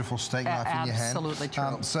got a beautiful steak knife in your hand. Absolutely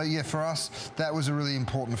true. So yeah, for us, that was a really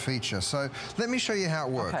important feature. So let me show you how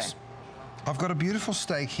it works. I've got a beautiful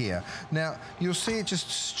steak here. Now, you'll see it just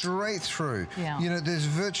straight through. Yeah. You know, there's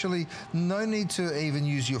virtually no need to even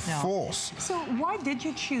use your force. So why did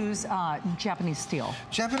you choose Japanese steel?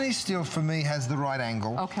 Japanese steel, for me, has the right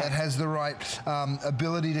angle. Okay. It has the right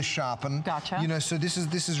ability to sharpen. Gotcha. You know, so this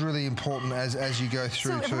is really important as you go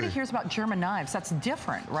through, So everybody hears about German knives. That's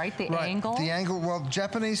different, right? The angle? The angle, well,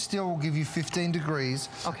 Japanese steel will give you 15 degrees.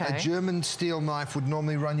 Okay. A German steel knife would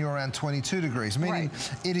normally run you around 22 degrees, meaning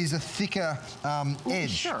it is a thicker edge.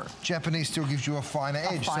 Sure. Japanese steel gives you a finer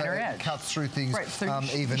edge, so it cuts through things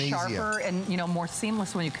even sharper easier. And, you know, more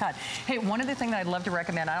seamless when you cut. Hey, one other thing that I'd love to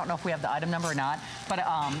recommend, I don't know if we have the item number or not, but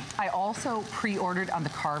I also pre-ordered on the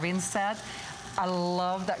carving set. I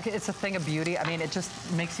love that. It's a thing of beauty. I mean, it just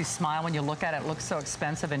makes you smile when you look at it. It looks so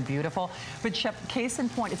expensive and beautiful. But Chef, case in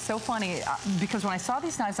point, it's so funny because when I saw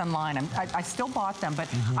these knives online, I still bought them, but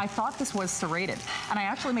I thought this was serrated. And I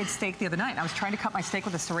actually made steak the other night. And I was trying to cut my steak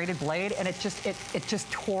with a serrated blade, and it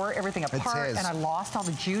just tore everything apart, and I lost all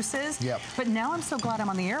the juices. Yep. But now I'm so glad I'm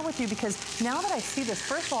on the air with you, because now that I see this,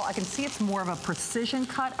 first of all, I can see it's more of a precision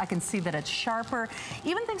cut. I can see that it's sharper.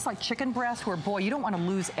 Even things like chicken breast, where, boy, you don't want to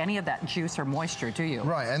lose any of that juice or moisture, do you?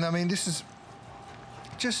 Right, and I mean, this is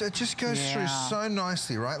it just goes through so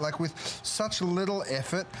nicely, right? Like with such little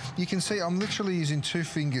effort. You can see I'm literally using 2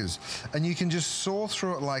 fingers, and you can just saw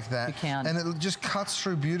through it like that. You can. And it just cuts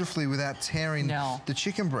through beautifully without tearing the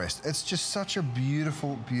chicken breast. It's just such a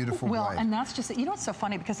beautiful, beautiful blade. And that's just, you know, it's so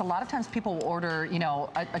funny because a lot of times people will order, you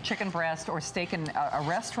know, a chicken breast or steak in a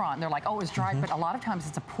restaurant, and they're like, oh, it's dry, but a lot of times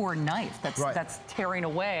it's a poor knife that's tearing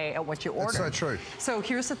away at what you ordered. That's so true. So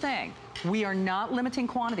here's the thing. We are not limiting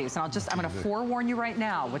quantities, and I'm going to forewarn you right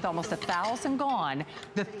now, with almost 1,000 gone,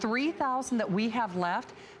 the 3,000 that we have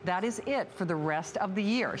left, that is it for the rest of the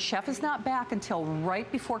year. Chef is not back until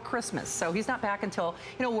right before Christmas, so he's not back until,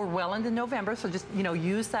 you know, we're well into November, so just, you know,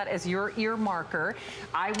 use that as your ear marker.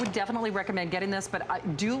 I would definitely recommend getting this, but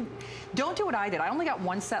don't do what I did. I only got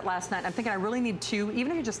 1 set last night, and I'm thinking I really need 2,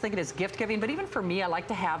 even if you're just thinking it's gift giving, but even for me, I like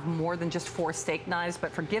to have more than just 4 steak knives,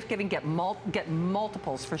 but for gift giving, get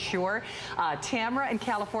multiples for sure. Tamara in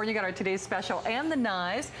California got our today's special and the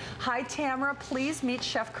knives. Hi, Tamara. Please meet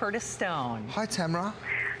Chef Curtis Stone. Hi, Tamara.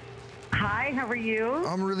 Hi, how are you?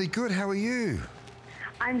 I'm really good. How are you?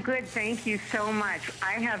 I'm good, thank you so much.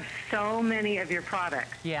 I have so many of your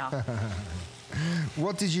products. Yeah.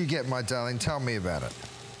 What did you get, my darling? Tell me about it.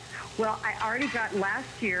 Well, I already got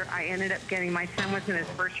last year. I ended up getting, my son was in his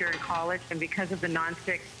first year in college, and because of the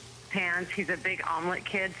nonstick pans, he's a big omelet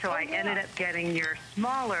kid, so I ended up getting your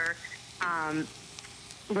smaller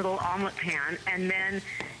little omelet pan, and then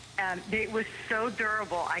it was so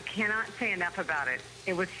durable. I cannot say enough about it.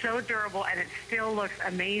 It was so durable, and it still looks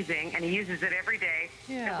amazing, and he uses it every day.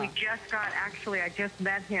 Yeah. And we just got, actually, I just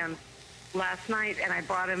met him last night, and I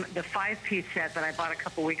bought him the 5-piece set that I bought a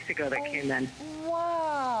couple weeks ago that came in.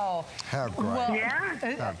 Wow. How great. Well,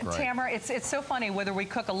 yeah. Tamara, it's so funny, whether we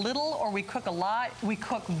cook a little or we cook a lot, we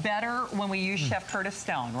cook better when we use Chef Curtis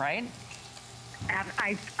Stone, right?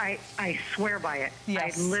 I swear by it.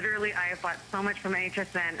 Yes. I have bought so much from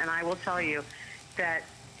HSN, and I will tell you that,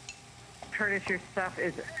 Curtis, your stuff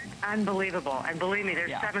is unbelievable. And believe me,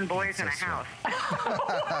 there's 7 boys in a house.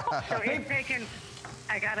 So it's taken...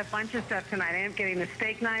 I got a bunch of stuff tonight. I am getting the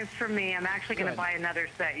steak knives for me. I'm actually going to buy another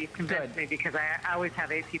set. You've convinced me, because I always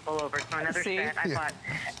have 8 people over. So another set I bought.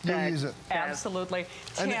 You use it. Absolutely.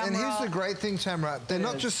 And here's the great thing, Tamara. They're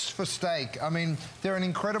not just for steak. I mean, they're an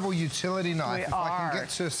incredible utility knife. If I can get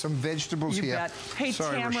to some vegetables you here. Bet. Hey,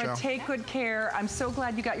 Sorry, Tamara, Rochelle. take good care. I'm so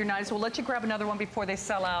glad you got your knives. We'll let you grab another one before they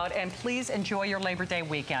sell out. And please enjoy your Labor Day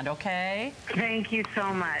weekend, okay? Thank you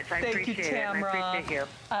so much. I appreciate it. Tamara. I appreciate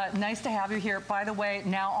you. Nice to have you here. By the way,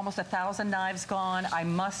 now almost 1,000 knives gone. I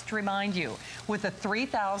must remind you, with the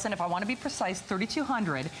 3,000, if I want to be precise,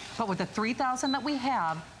 3,200, but with the 3,000 that we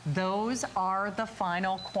have, those are the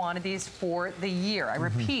final quantities for the year. I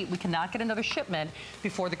repeat, we cannot get another shipment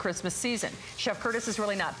before the Christmas season. Chef Curtis is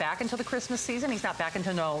really not back until the Christmas season. He's not back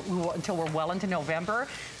until we're well into November.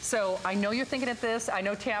 So I know you're thinking of this. I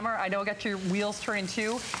know, Tamara, I know I got your wheels turning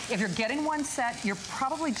too. If you're getting one set, you're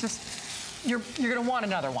probably just... You're going to want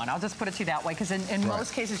another one. I'll just put it to you that way, because in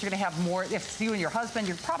most cases you're going to have more. If it's you and your husband,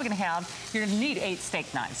 you're probably going to need 8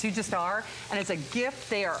 steak knives. You just are, and it's a gift.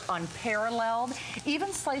 They are unparalleled.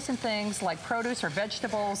 Even slicing things like produce or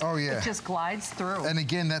vegetables, it just glides through. And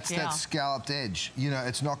again, that's that scalloped edge. You know,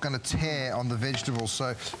 it's not going to tear on the vegetables.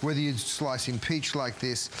 So whether you're slicing peach like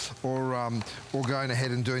this or going ahead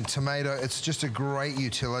and doing tomato, it's just a great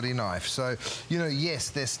utility knife. So, you know, yes,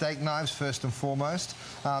 they're steak knives first and foremost,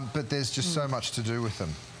 but there's just so much to do with them.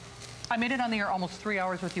 I made it on the air almost 3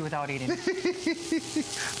 hours with you without eating.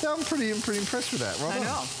 No, I'm pretty impressed with that. Well done. I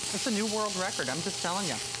know. It's a new world record. I'm just telling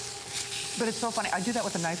you. But it's so funny. I do that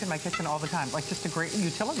with a knife in my kitchen all the time, like just a great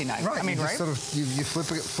utility knife. Right. I mean, right? Sort of, you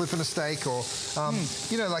flipping a steak, or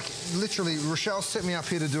you know, like literally, Rochelle set me up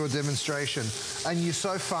here to do a demonstration, and you're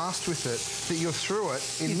so fast with it that you're through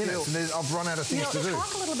it in minutes, and I've run out of things to do.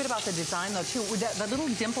 Talk a little bit about the design, though, too. That little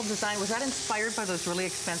dimple design, was that inspired by those really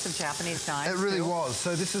expensive Japanese knives? It really was.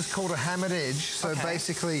 So this is called a hammered edge. So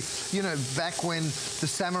basically, you know, back when the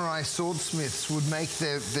samurai swordsmiths would make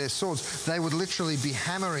their swords, they would literally be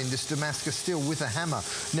hammering this Damascus steel with a hammer.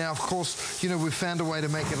 Now, of course, you know, we've found a way to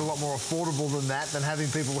make it a lot more affordable than having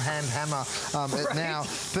people hand hammer it now.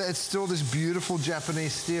 But it's still this beautiful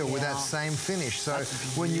Japanese steel with that same finish. So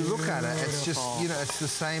when you look at it, it's just, you know, it's the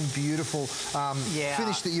same beautiful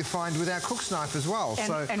finish that you find with our cook's knife as well.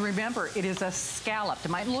 And remember, it is a scalloped.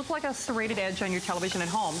 It might look like a serrated edge on your television at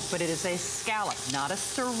home, but it is a scallop, not a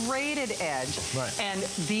serrated edge. Right. And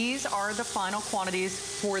these are the final quantities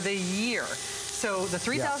for the year. So the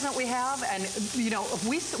 3,000 that we have, and you know, if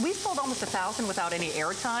we sold almost 1,000 without any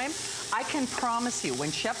airtime. I can promise you,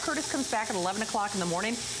 when Chef Curtis comes back at 11 o'clock in the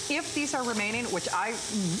morning, if these are remaining, which I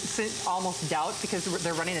almost doubt because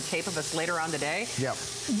they're running a tape of us later on today,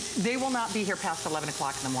 they will not be here past 11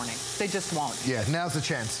 o'clock in the morning. They just won't. Yeah, now's the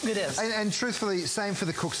chance. It is. And truthfully, same for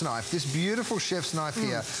the cook's knife. This beautiful chef's knife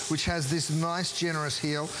here, which has this nice, generous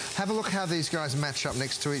heel. Have a look how these guys match up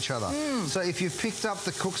next to each other. So if you've picked up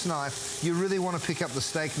the cook's knife, you really want to pick up the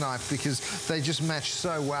steak knife because they just match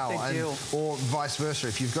so well. They do. Or vice versa.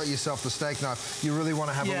 If you've got yourself the steak knife, you really want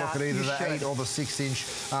to have a look at either the 8 or the 6-inch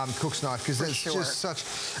cook's knife because it's just such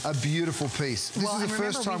a beautiful piece. This is the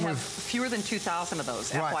first time we have fewer than 2,000 of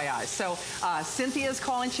those, FYI. So Cynthia's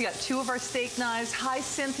calling. She got 2 of our steak knives. Hi,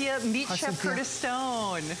 Cynthia. Meet Chef Curtis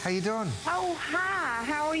Stone. How you doing? Oh, hi.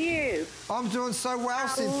 How are you? I'm doing so well,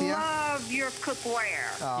 Cynthia. I love your cookware.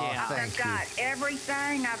 Oh, thank you. I've got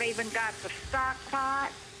everything. I've even got the stock pot.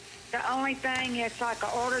 The only thing is, like, I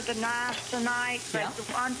ordered the knives tonight, but the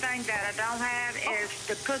one thing that I don't have is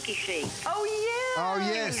the cookie sheet. Oh, yeah. Oh,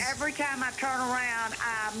 yes. And every time I turn around,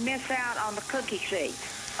 I miss out on the cookie sheet.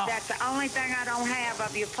 That's the only thing I don't have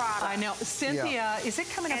of your product. I know. Cynthia, is it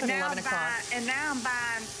coming up at 11 o'clock? And now I'm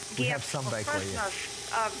buying gifts for Christmas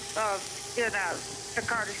of, you know, the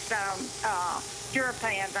Curtis Stone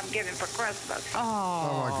Durapans I'm giving for Christmas.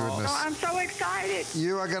 Oh, my goodness. So I'm so excited.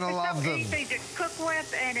 You are going to love them. It's so easy to cook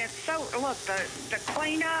with, and it's so, look, the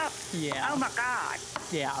cleanup. Yeah. Oh, my God.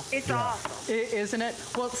 Yeah. It's awesome. Isn't it?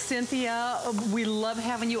 Well, Cynthia, we love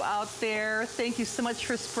having you out there. Thank you so much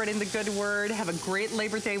for spreading the good word. Have a great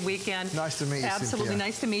Labor Day weekend. Nice to meet you, Absolutely Cynthia.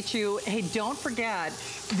 nice to meet you. Hey, don't forget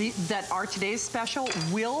that our today's special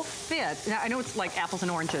will fit. Now, I know it's like apples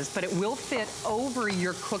and oranges, but it will fit over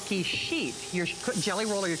your cookie sheet, your jelly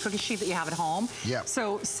roll or your cookie sheet that you have at home. Yep.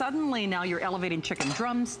 So suddenly now you're elevating chicken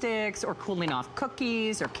drumsticks or cooling off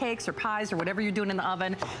cookies or cakes or pies or whatever you're doing in the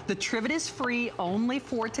oven. The trivet is free only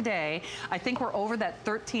for today. I think we're over that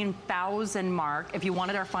 13,000 mark. If you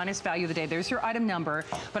wanted our finest value of the day, there's your item number.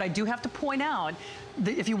 But I do have to point out,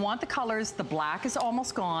 if you want the colors, the black is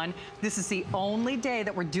almost gone. This is the only day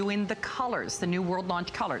that we're doing the colors, the new World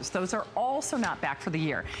Launch colors. Those are also not back for the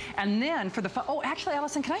year. And then for the, oh, actually,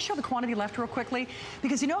 Allison, can I show the quantity left real quickly?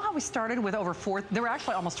 Because you know how we started with over there were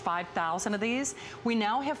actually almost 5,000 of these. We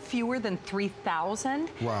now have fewer than 3,000.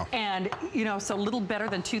 Wow. And, you know, so a little better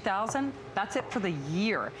than 2,000. That's it for the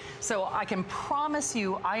year. So I can promise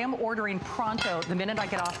you, I am ordering pronto the minute I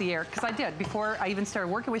get off the air, because I did. Before I even started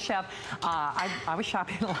working with Chef, I was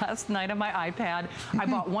shopping last night on my iPad. I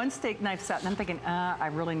bought 1 steak knife set, and I'm thinking, I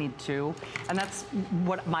really need 2. And that's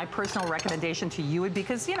what my personal recommendation to you would be,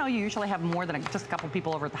 because, you know, you usually have more than just a couple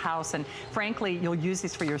people over at the house, and frankly, you'll use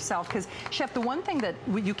these for yourself. Because, Chef, the one thing that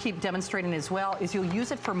you keep demonstrating as well is you'll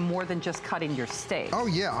use it for more than just cutting your steak. Oh,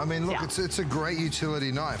 yeah. I mean, look, it's a great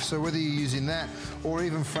utility knife. So whether you're using that or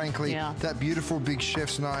even, frankly, that beautiful big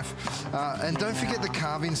chef's knife. And don't forget the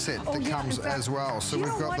carving set that comes as well. So we've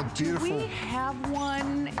got the beautiful... Do we have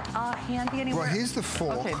one handy anywhere? Well, here's the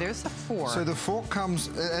fork. Okay, there's the fork. So the fork comes,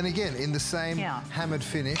 and again, in the same hammered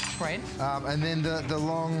finish. Right. And then the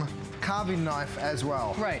long carving knife as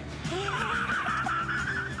well. Right.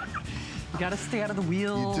 You got to stay out of the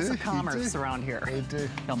wheels of commerce around here. You do.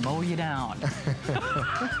 They'll mow you down.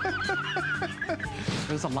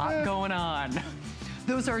 There's a lot going on.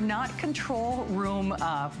 Those are not control room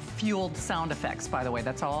fueled sound effects, by the way.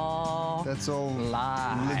 That's all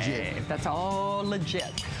legit. That's all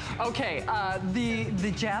legit. Okay,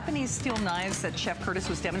 the Japanese steel knives that Chef Curtis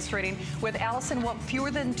was demonstrating with Allison, what,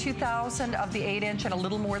 fewer than 2,000 of the 8-inch and a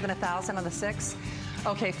little more than 1,000 on the 6?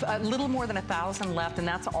 Okay, a little more than 1,000 left, and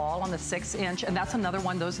that's all on the 6-inch, and that's another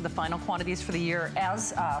one. Those are the final quantities for the year.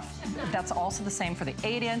 As that's also the same for the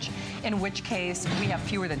 8-inch, in which case we have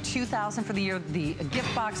fewer than 2,000 for the year. The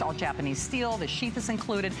gift box, all Japanese steel, the sheath is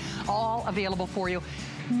included, all available for you.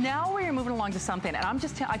 Now we're moving along to something, and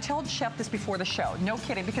I told Chef this before the show, no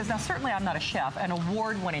kidding, because now certainly I'm not a chef, an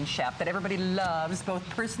award-winning chef that everybody loves, both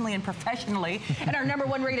personally and professionally, and our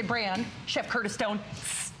 #1 rated brand, Chef Curtis Stone.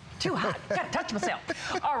 Too hot, gotta touch myself.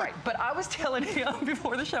 All right, but I was telling him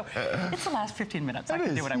before the show, it's the last 15 minutes. I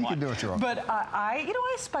can do what I want. You can do what you want. But I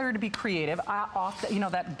aspire to be creative. Off the,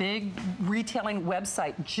 that big retailing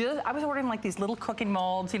website, I was ordering like these little cooking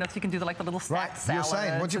molds, so you can do the little stacked salads. You're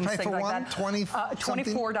saying, what'd you pay for like one? That.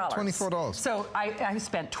 $24. $24. So I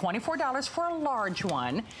spent $24 for a large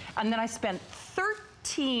one, and then I spent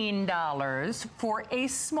 $13 for a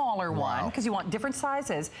smaller one, because you want different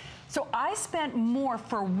sizes. So I spent more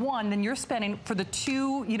for one than you're spending for the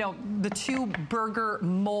two, the two burger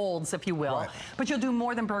molds, if you will. Right. But you'll do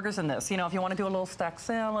more than burgers in this. If you want to do a little stacked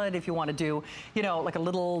salad, if you want to do, like a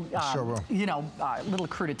little, little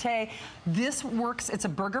crudité. This works. It's a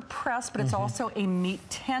burger press, but it's also a meat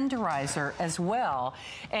tenderizer as well.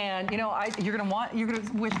 And you're gonna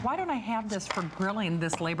wish, why don't I have this for grilling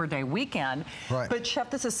this Labor Day weekend? Right. But Chef,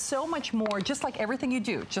 this is so much more. Just like everything you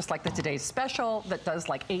do, just like the Today's Special that does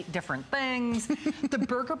like 8 different things. The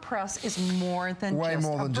burger press is more than way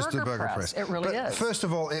more than just a burger press. It really is. First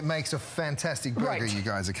of all, it makes a fantastic burger, you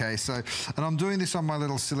guys. Okay, so and I'm doing this on my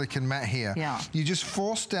little silicone mat here. Yeah. You just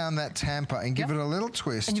force down that tamper and give it a little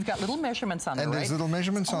twist. And you've got little measurements on there, and there's little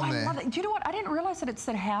measurements on there. I love it. Do you know what? I didn't realize that it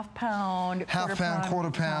said half pound, quarter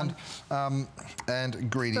pound,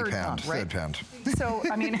 and greedy pound, third pound. So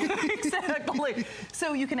I mean, exactly.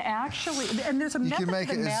 So you can actually, and there's a method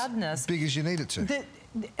to the madness. As big as you need it to.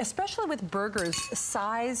 Especially with burgers,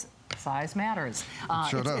 size matters.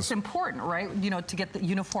 It's important, right? To get the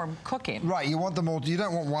uniform cooking. Right. You want them all. You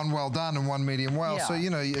don't want one well done and one medium well. Yeah. So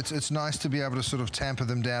it's nice to be able to sort of tamper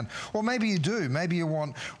them down. Or maybe you do. Maybe you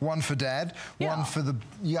want one for Dad, one for the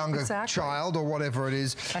younger child, or whatever it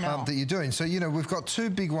is that you're doing. So we've got 2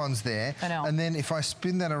 big ones there. I know. And then if I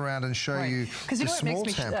spin that around and show you the small tamper. Because what makes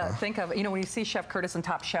me think of, when you see Chef Curtis and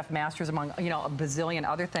Top Chef Masters among a bazillion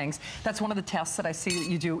other things, that's one of the tests that I see that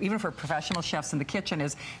you do, even for professional chefs in the kitchen,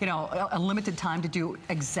 is a limited time to do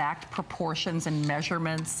exact proportions and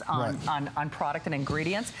measurements on product and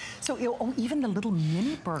ingredients. So even the little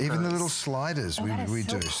mini burgers. Even the little sliders we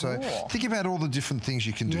do. So think about all the different things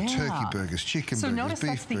you can do. Yeah. Turkey burgers, chicken burgers, notice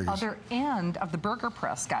beef burgers. That's the other end of the burger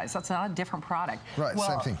press, guys. That's not a different product. Right,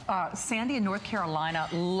 same thing. Sandy in North Carolina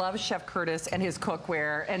loves Chef Curtis and his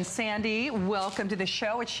cookware. And Sandy, welcome to the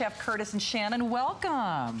show. It's Chef Curtis and Shannon.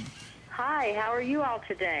 Welcome. Hi, how are you all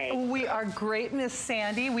today? We are great, Miss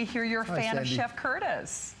Sandy. We hear you're a fan of Chef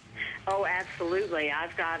Curtis. Oh, absolutely.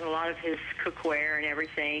 I've got a lot of his cookware and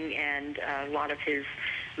everything, and a lot of his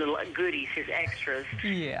little goodies, his extras.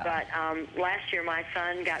 Yeah. But last year my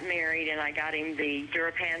son got married, and I got him the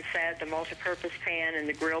DuraPan set, the multi-purpose pan, and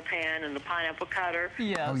the grill pan, and the pineapple cutter.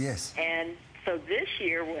 Yes. Oh, yes. And so this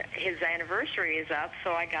year, his anniversary is up,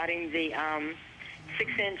 so I got him the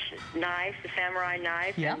 6-inch knives, the samurai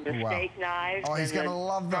knife, and the steak knives. Oh, he's going to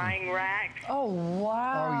love them. Frying rack. Oh,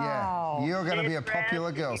 wow. Oh, yeah. You're going to be a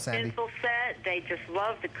popular girl, Sandy. Pencil set. They just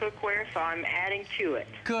love the cookware, so I'm adding to it.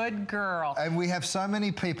 Good girl. And we have so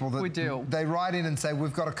many people that they write in and say,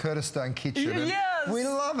 we've got a Curtis Stone kitchen. Yes. We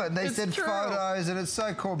love it. They send photos, and it's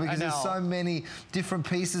so cool because there's so many different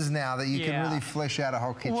pieces now that you can really flesh out a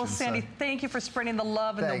whole kitchen. Well, Sandy, thank you for spreading the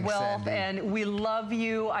love and the wealth, and we love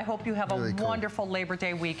you. I hope you have a wonderful Labor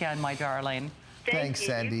Day weekend, my darling. Thanks,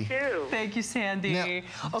 Sandy. You too. Thank you, Sandy.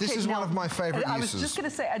 Now, this is one of my favorite uses. I was just going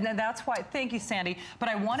to say, and that's why, thank you, Sandy, but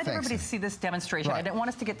I wanted everybody to see this demonstration. I didn't want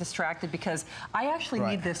us to get distracted because I actually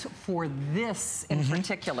need this for this in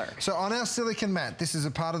particular. So on our silicone mat, this is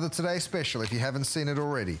a part of the Today Special, if you haven't seen it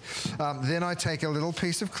already. Then I take a little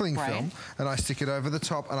piece of cling film and I stick it over the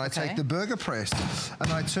top, and I take the burger press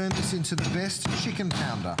and I turn this into the best chicken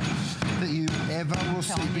pounder that you ever will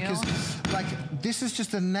see, because this is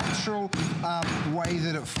just a natural way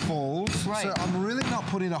that it falls. So I'm really not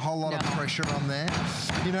putting a whole lot of pressure on there.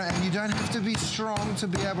 And you don't have to be strong to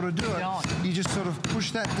be able to do it. You just sort of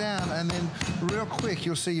push that down, and then real quick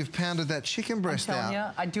you'll see you've pounded that chicken breast out. I'm telling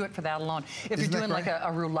you, I do it for that alone. If you're doing like a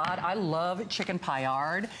roulade, I love chicken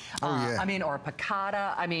paillard. I mean, or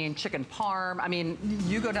piccata. I mean, chicken parm. I mean,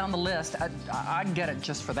 you go down the list, I'd get it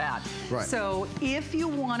just for that. So if you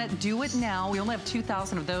want to do it now, we only have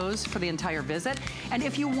 2,000 of those for the entire visit. And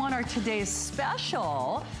if you want our Today's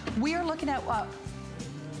Special, we are looking at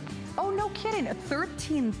Oh, no kidding.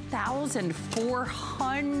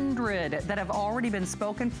 13,400 that have already been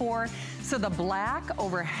spoken for. So the black,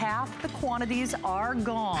 over half the quantities are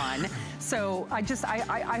gone. So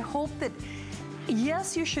I hope that,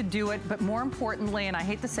 yes, you should do it, but more importantly, and I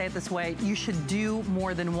hate to say it this way, you should do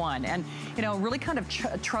more than one. And, you know, really kind of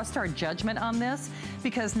trust our judgment on this,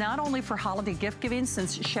 because not only for holiday gift giving,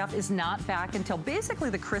 since Chef is not back until basically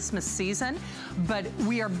the Christmas season, but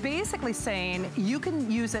we are basically saying you can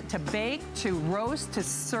use it to bake, to roast, to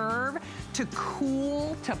serve, to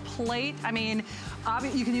cool, to plate. I mean,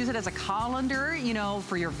 you can use it as a colander, you know,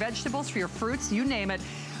 for your vegetables, for your fruits, you name it.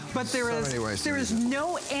 But there is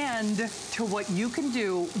no end to what you can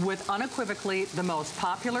do with unequivocally the most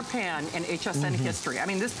popular pan in HSN history. I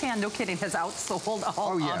mean, this pan, no kidding, has outsold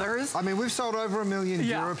all others. I mean, we've sold over 1 million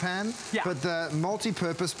Europan, but the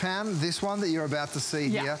multi-purpose pan, this one that you're about to see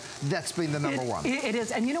here, that's been the number one. It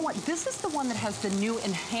is, and you know what? This is the one that has the new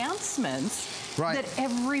enhancements that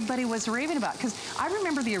everybody was raving about. Because I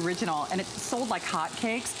remember the original, and it sold like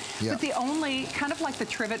hotcakes, but the only, kind of like the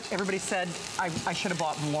trivet, everybody said, I should have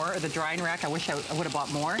bought more, or the drying rack, I wish I would have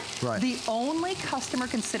bought more. The only customer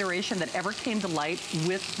consideration that ever came to light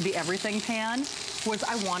with the everything pan was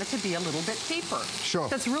I want it to be a little bit deeper.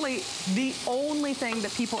 That's really the only thing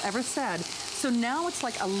that people ever said. So now it's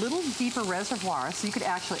like a little deeper reservoir, so you could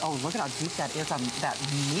actually, oh, look at how deep that is on that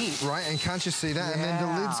meat. Right, and can't you see that? And then the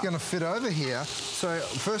lid's gonna fit over here. So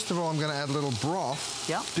first of all, I'm gonna add a little broth,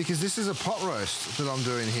 because this is a pot roast that I'm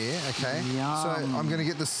doing here, okay? So I'm gonna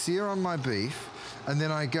get the sear on my beef, and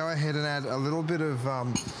then I go ahead and add a little bit of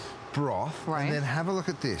broth, and then have a look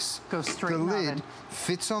at this. Go straight in the the lid oven.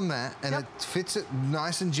 Fits on that, and it fits it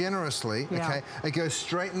nice and generously, okay? It goes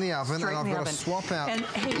straight in the oven, and I've got to swap out and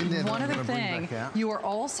hey, in there. one other thing, you are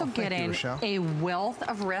also getting a wealth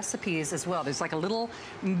of recipes as well. There's like a little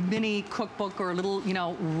mini cookbook or a little, you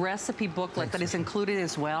know, recipe booklet that is included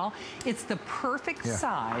as well. It's the perfect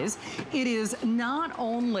size. It is not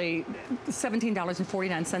only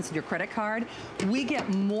 $17.49 in your credit card. We get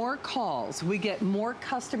more calls. We get more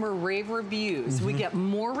customer rave reviews. We get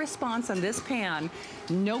more response on this pan,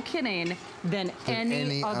 no kidding, than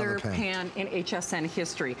any other pan in HSN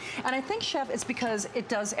history. And I think, Chef, it's because it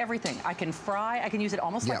does everything. I can fry, I can use it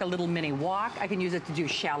almost like a little mini wok. I can use it to do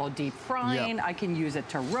shallow deep frying. I can use it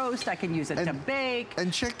to roast. I can use it to bake.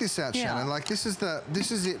 And check this out, Shannon. Like this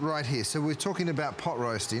is it right here. So we're talking about pot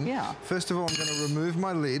roasting. First of all, I'm going to remove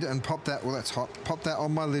my lid and pop that. Well, that's hot. Pop that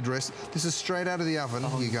on my lid rest. This is straight out of the oven,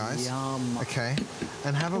 you guys. Okay,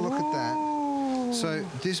 and have a look at that. So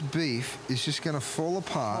this beef is just going to fall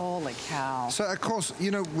apart. Holy cow. So, of course,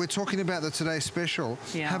 you know, we're talking about the Today Special.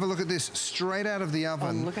 Have a look at this, straight out of the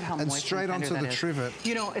oven look at how and moist straight and onto the trivet.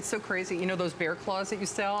 You know, it's so crazy. You know those bear claws that you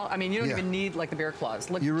sell? I mean, you don't even need like the bear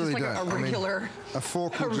claws. Look, you really just like don't. a regular... I mean, a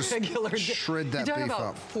fork will just shred that beef up. You're talking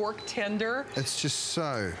about fork tender. It's just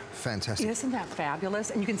so fantastic. Isn't that fabulous?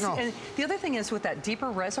 And you can see, and the other thing is with that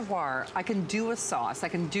deeper reservoir, I can do a sauce, I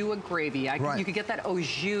can do a gravy, you can get that au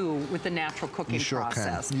jus with the natural cooking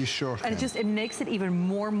process. You sure can. And it makes it even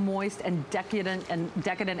more moist and decadent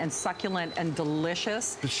and succulent and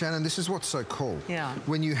delicious. But Shannon, this is what's so cool.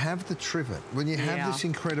 When you have the trivet, when you have this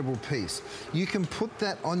incredible piece, you can put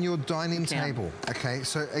that on your dining table. Okay,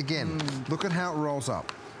 so again, look at how it rolls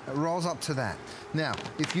up. It rolls up to that. Now,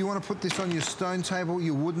 if you want to put this on your stone table,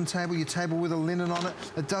 your wooden table, your table with a linen on it,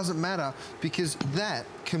 it doesn't matter, because that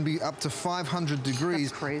can be up to 500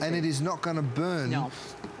 degrees and it is not going to burn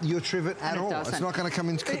your trivet at all. It's not going to come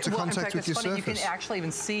into contact with your surface. You can actually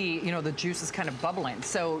even see, you know, the juice is kind of bubbling.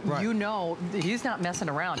 So you know he's not messing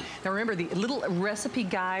around. Now remember, the little recipe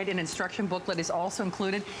guide and instruction booklet is also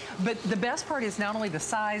included. But the best part is not only the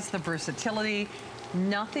size, the versatility,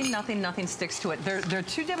 nothing sticks to it. There are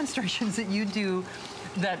two demonstrations that you do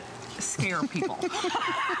that scare people.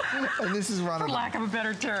 And this is one for lack of a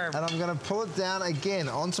better term. And I'm going to pull it down again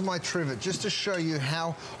onto my trivet just to show you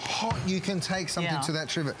how hot you can take something to that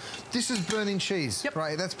trivet. This is burning cheese,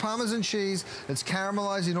 right? That's Parmesan cheese. It's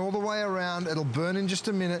caramelizing all the way around. It'll burn in just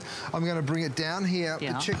a minute. I'm going to bring it down here.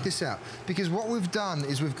 But check this out. Because what we've done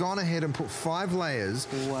is we've gone ahead and put 5 layers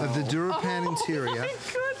of the DuraPan interior.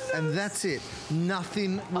 And that's it.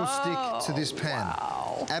 Nothing will stick to this pan.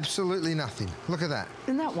 Absolutely nothing. Look at that.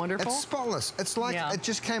 Isn't that wonderful? It's spotless. It's like it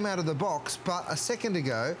just came out of the box, but a second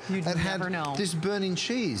ago it had this burning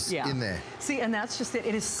cheese in there. See, and that's just it.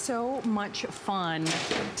 It is so much fun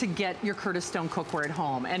to get your Curtis Stone cookware at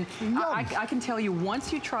home. And I can tell you,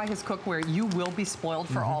 once you try his cookware, you will be spoiled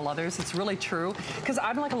for all others. It's really true. Because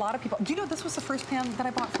I'm like a lot of people. Do you know this was the first pan that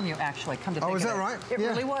I bought from you, actually? Come to think of it. Oh, is that right? It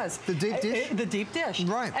really was. The deep dish? The deep dish.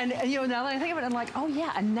 Right. And you know, now that I think of it, I'm like, oh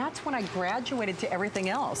yeah. And that's when I graduated to everything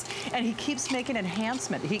else. And he keeps making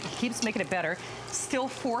enhancement. He keeps making it better. Still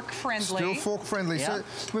fork friendly. Still fork friendly. Yep.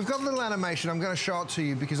 So we've got a little animation. I'm going to show it to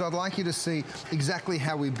you because I'd like you to see exactly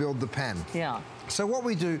how we build the pan. Yeah. So what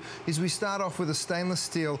we do is we start off with a stainless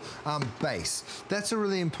steel base. That's a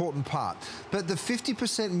really important part. But the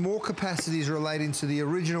 50% more capacity is relating to the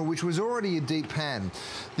original, which was already a deep pan.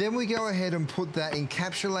 Then we go ahead and put that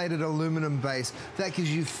encapsulated aluminum base. That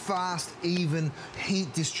gives you fast, even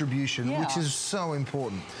heat distribution, which is so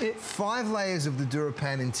important. 5 layers of the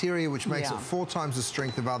DuraPan interior, which makes it 4 times the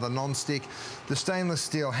strength of other non-stick. The stainless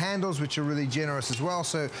steel handles, which are really generous as well.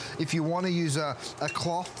 So if you want to use a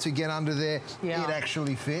cloth to get under there, it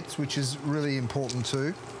actually fits, which is really important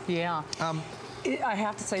too. Yeah. I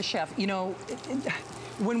have to say, Chef, you know,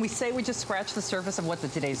 when we say we just scratch the surface of what the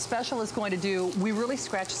Today's Special is going to do, we really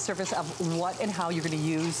scratch the surface of what and how you're going to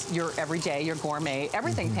use your everyday, your gourmet,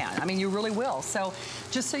 everything pan. I mean, you really will. So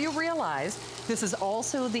just so you realize, this is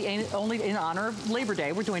also only in honor of Labor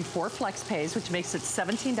Day. We're doing 4 flex pays, which makes it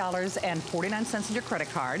 $17.49 in your credit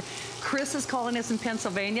card. Chris is calling us in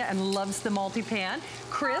Pennsylvania and loves the multi-pan.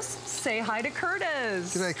 Chris, say hi to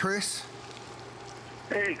Curtis. G'day, Chris.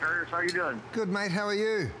 Hey, Curtis, how you doing? Good, mate. How are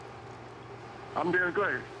you? I'm doing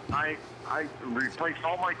good. I replaced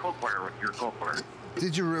all my cookware with your cookware.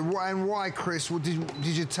 Did you? And why, Chris? Well, did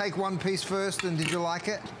you take one piece first and did you like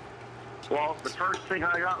it? Well, the first thing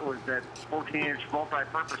I got was that 14-inch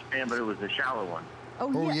multi-purpose pan, but it was a shallow one.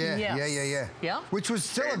 Oh yeah. Yeah. Which was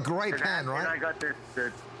still a great pan, right? And I got the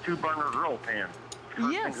 2-burner grill pan.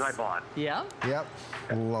 First things I bought. Yeah. Yep.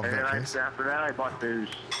 Love and that. then after that, I bought the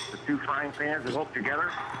 2 frying pans that hook together.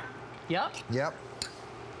 Yep. Yep.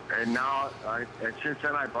 And now, since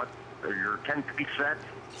then, I bought your 10-piece set.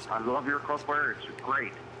 I love your cookware. It's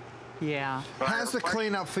great. Yeah. But how's the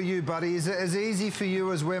cleanup for you, buddy? Is it as easy for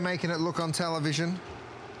you as we're making it look on television?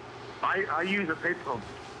 I use a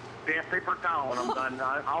damp paper towel when I'm done.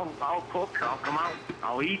 I'll cook. I'll come out.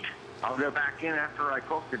 I'll eat. I'll go back in after I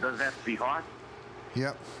cook. It doesn't have to be hot.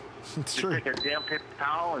 Yep. It's Just true. take a damp paper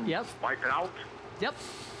towel and wipe it out. Yep.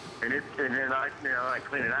 And then I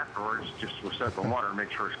clean it afterwards, just with soap and water to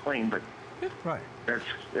make sure it's clean. But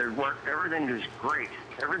everything is great.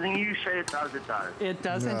 Everything you say it does, it does. It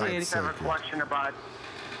does indeed. I just have a question about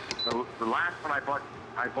the last one I bought.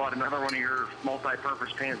 I bought another one of your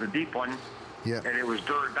multi-purpose pans, the deep one. Yeah. And it was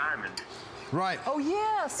Dura Diamond. Right. Oh,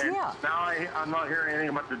 yes, and now I'm not hearing anything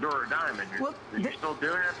about the Dura Diamond. Well, are you still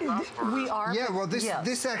doing that stuff? Or? We are. Yeah, well,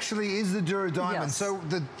 this actually is the Dura Diamond. Yes. So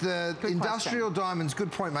the industrial diamonds,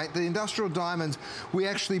 good point, mate. The industrial diamonds we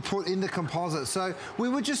actually put in the composite. So we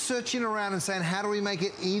were just searching around and saying, how do we make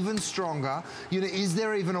it even stronger? You know, is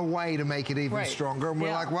there even a way to make it even stronger? And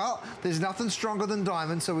we're like, well, there's nothing stronger than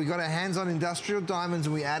diamonds. So we got our hands on industrial diamonds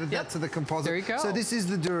and we added that to the composite. There you go. So this is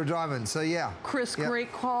the Dura Diamond. So yeah. Chris,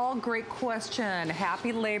 great call, great question.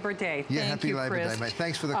 Happy Labor Day. Yeah, Thank happy you, Labor Chris. Day, mate.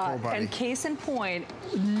 Thanks for the call, buddy. And case in point,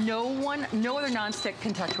 no other nonstick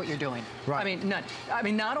can touch what you're doing. Right. I mean, none. I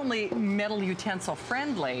mean, not only metal utensil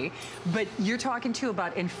friendly, but you're talking too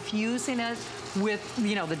about infusing it with,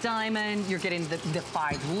 you know, the diamond. You're getting the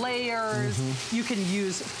 5 layers. You can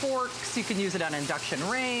use forks. You can use it on induction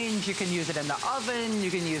range. You can use it in the oven. You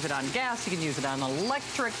can use it on gas. You can use it on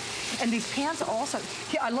electric. And these pans also,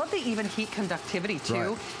 I love the even heat conductivity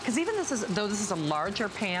too, because even though this is a larger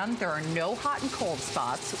pan, there are no hot and cold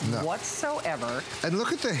spots whatsoever. And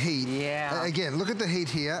look at the heat. Yeah. Again, look at the heat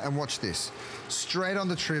here and watch this. Straight on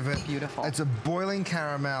the trivet. Beautiful. It's a boiling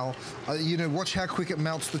caramel. You know, watch how quick it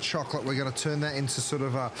melts the chocolate. We're going to turn that into sort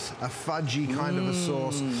of a fudgy kind of a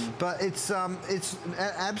sauce. But it's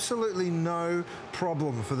absolutely no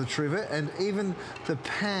problem for the trivet. And even the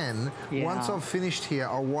pan, once I've finished here,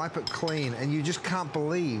 I'll wipe it clean. And you just can't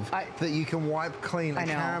believe that you can wipe clean a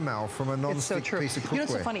caramel from a non-stick piece of cookware. You know,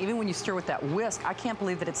 it's so funny, even when you stir with that whisk, I can't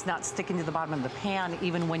believe that it's not sticking to the bottom of the pan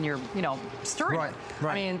even when you're, you know, stirring it.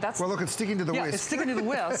 Right. I mean, that's... Well, look, it's sticking to the whisk. It's sticking to the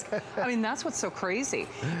whisk. I mean, that's what's so crazy.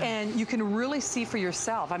 And you can really see for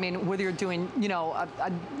yourself. I mean, whether you're doing, you know,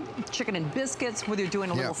 a chicken and biscuits, whether you're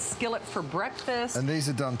doing a little skillet for breakfast. And these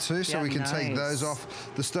are done too, so we can take those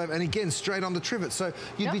off the stove. And again, straight on the trivet. So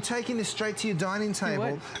you'd be taking this straight to your dining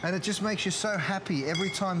table, and it just makes you so happy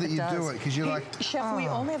every time that you do it, because you're like, Chef, we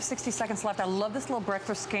only have 60 seconds left. I love this little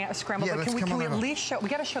breakfast scramble, but can we at least show, we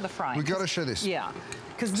got to show the frying. We got to show this. Yeah.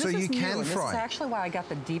 Because this So is you new, can and fry. This is actually why I got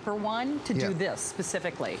the deeper one to do this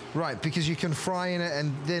specifically. Right, because you can fry in it,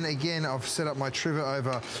 and then again, I've set up my trivet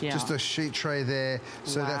over just a sheet tray there,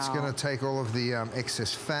 so that's going to take all of the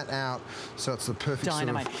excess fat out. So it's the perfect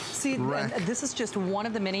Dynamite. sort of See, rack. this is just one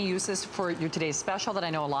of the many uses for your today's special that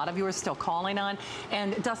I know a lot of you are still calling on.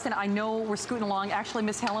 And Dustin, I know we're scooting along. Actually,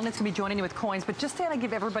 Miss Helen is going to be joining you with coins, but just to kind of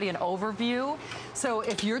give everybody an overview. So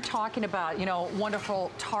if you're talking about, you know,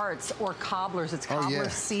 wonderful tarts or cobblers, it's cobbler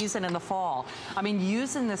season in the fall. I mean,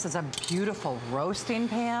 using this as a beautiful roasting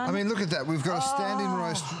pan. I mean, look at that. We've got a stand-in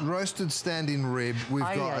roasted stand-in rib. We've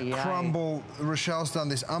got a crumble. Rochelle's done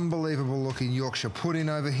this unbelievable looking Yorkshire pudding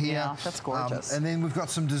over here. Yeah, that's gorgeous. And then we've got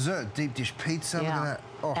some dessert, deep dish pizza. Look at that.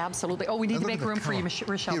 Oh. Absolutely. Oh, we need to make room for you,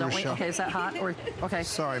 Rochelle, don't we? Okay, is that hot? Or okay.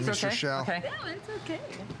 Sorry, Miss Rochelle. Okay. No, it's okay.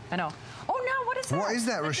 I know. Oh no, what is that? What is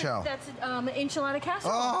that, Rochelle? That's enchilada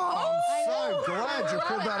casserole. Oh, I'm so glad you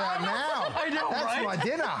pulled that out now. I know, That's my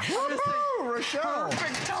dinner. Woo-hoo, Rochelle.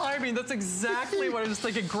 Perfect timing. That's exactly what I was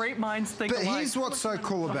thinking. Great minds think alike. But here's what's so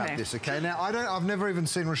cool about this, okay? Now, I've never even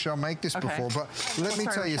seen Rochelle make this before, but let me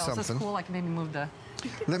tell you something. Is this cool? I can maybe move the...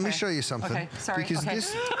 Let me show you something. Okay, sorry. Because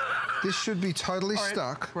this should be totally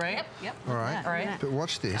stuck. Right? Yep. All right. All right. But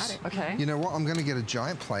watch this. Okay. You know what? I'm going to get a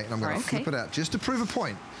giant plate and I'm going to flip it out just to prove a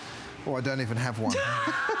point. Oh, I don't even have one.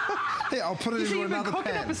 Here, I'll put it into another pan. You've been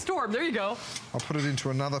cooking up a storm. There you go. I'll put it into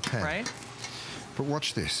another pan. Right. But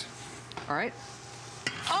watch this. All right.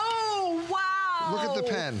 Oh, wow. Look at the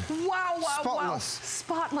pan. Wow, wow, Spotless. wow.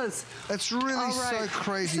 Spotless. It's really so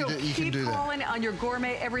crazy that you can do that. Keep calling on your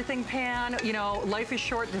gourmet everything pan. You know, life is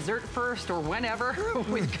short, dessert first, or whenever.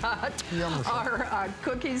 We've got our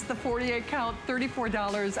cookies, the 48 count,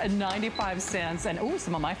 $34.95. And, oh,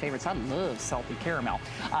 some of my favorites. I love salted caramel.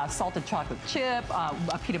 Salted chocolate chip,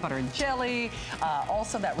 peanut butter and jelly.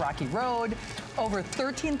 Also that Rocky Road. Over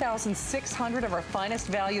 13,600 of our finest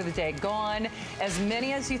value of the day gone. As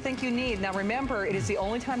many as you think you need. Now, remember, it is the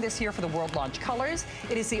only time this year for the World Launch Colors.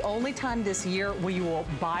 It is the only time this year where you will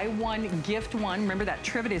buy one, gift one. Remember that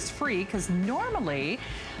trivet is free because normally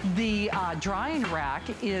the drying rack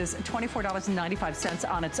is $24.95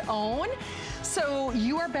 on its own. So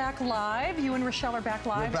you are back live. You and Rochelle are back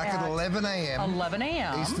live. We're back at 11 a.m. 11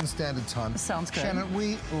 a.m. Eastern Standard Time. Sounds good. Shannon,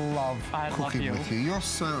 we love cooking with you. You're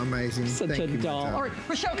so amazing. Such a doll. All right,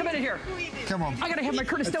 Rochelle, come in here. Come on. I gotta have my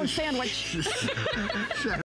Curtis Stone sandwich.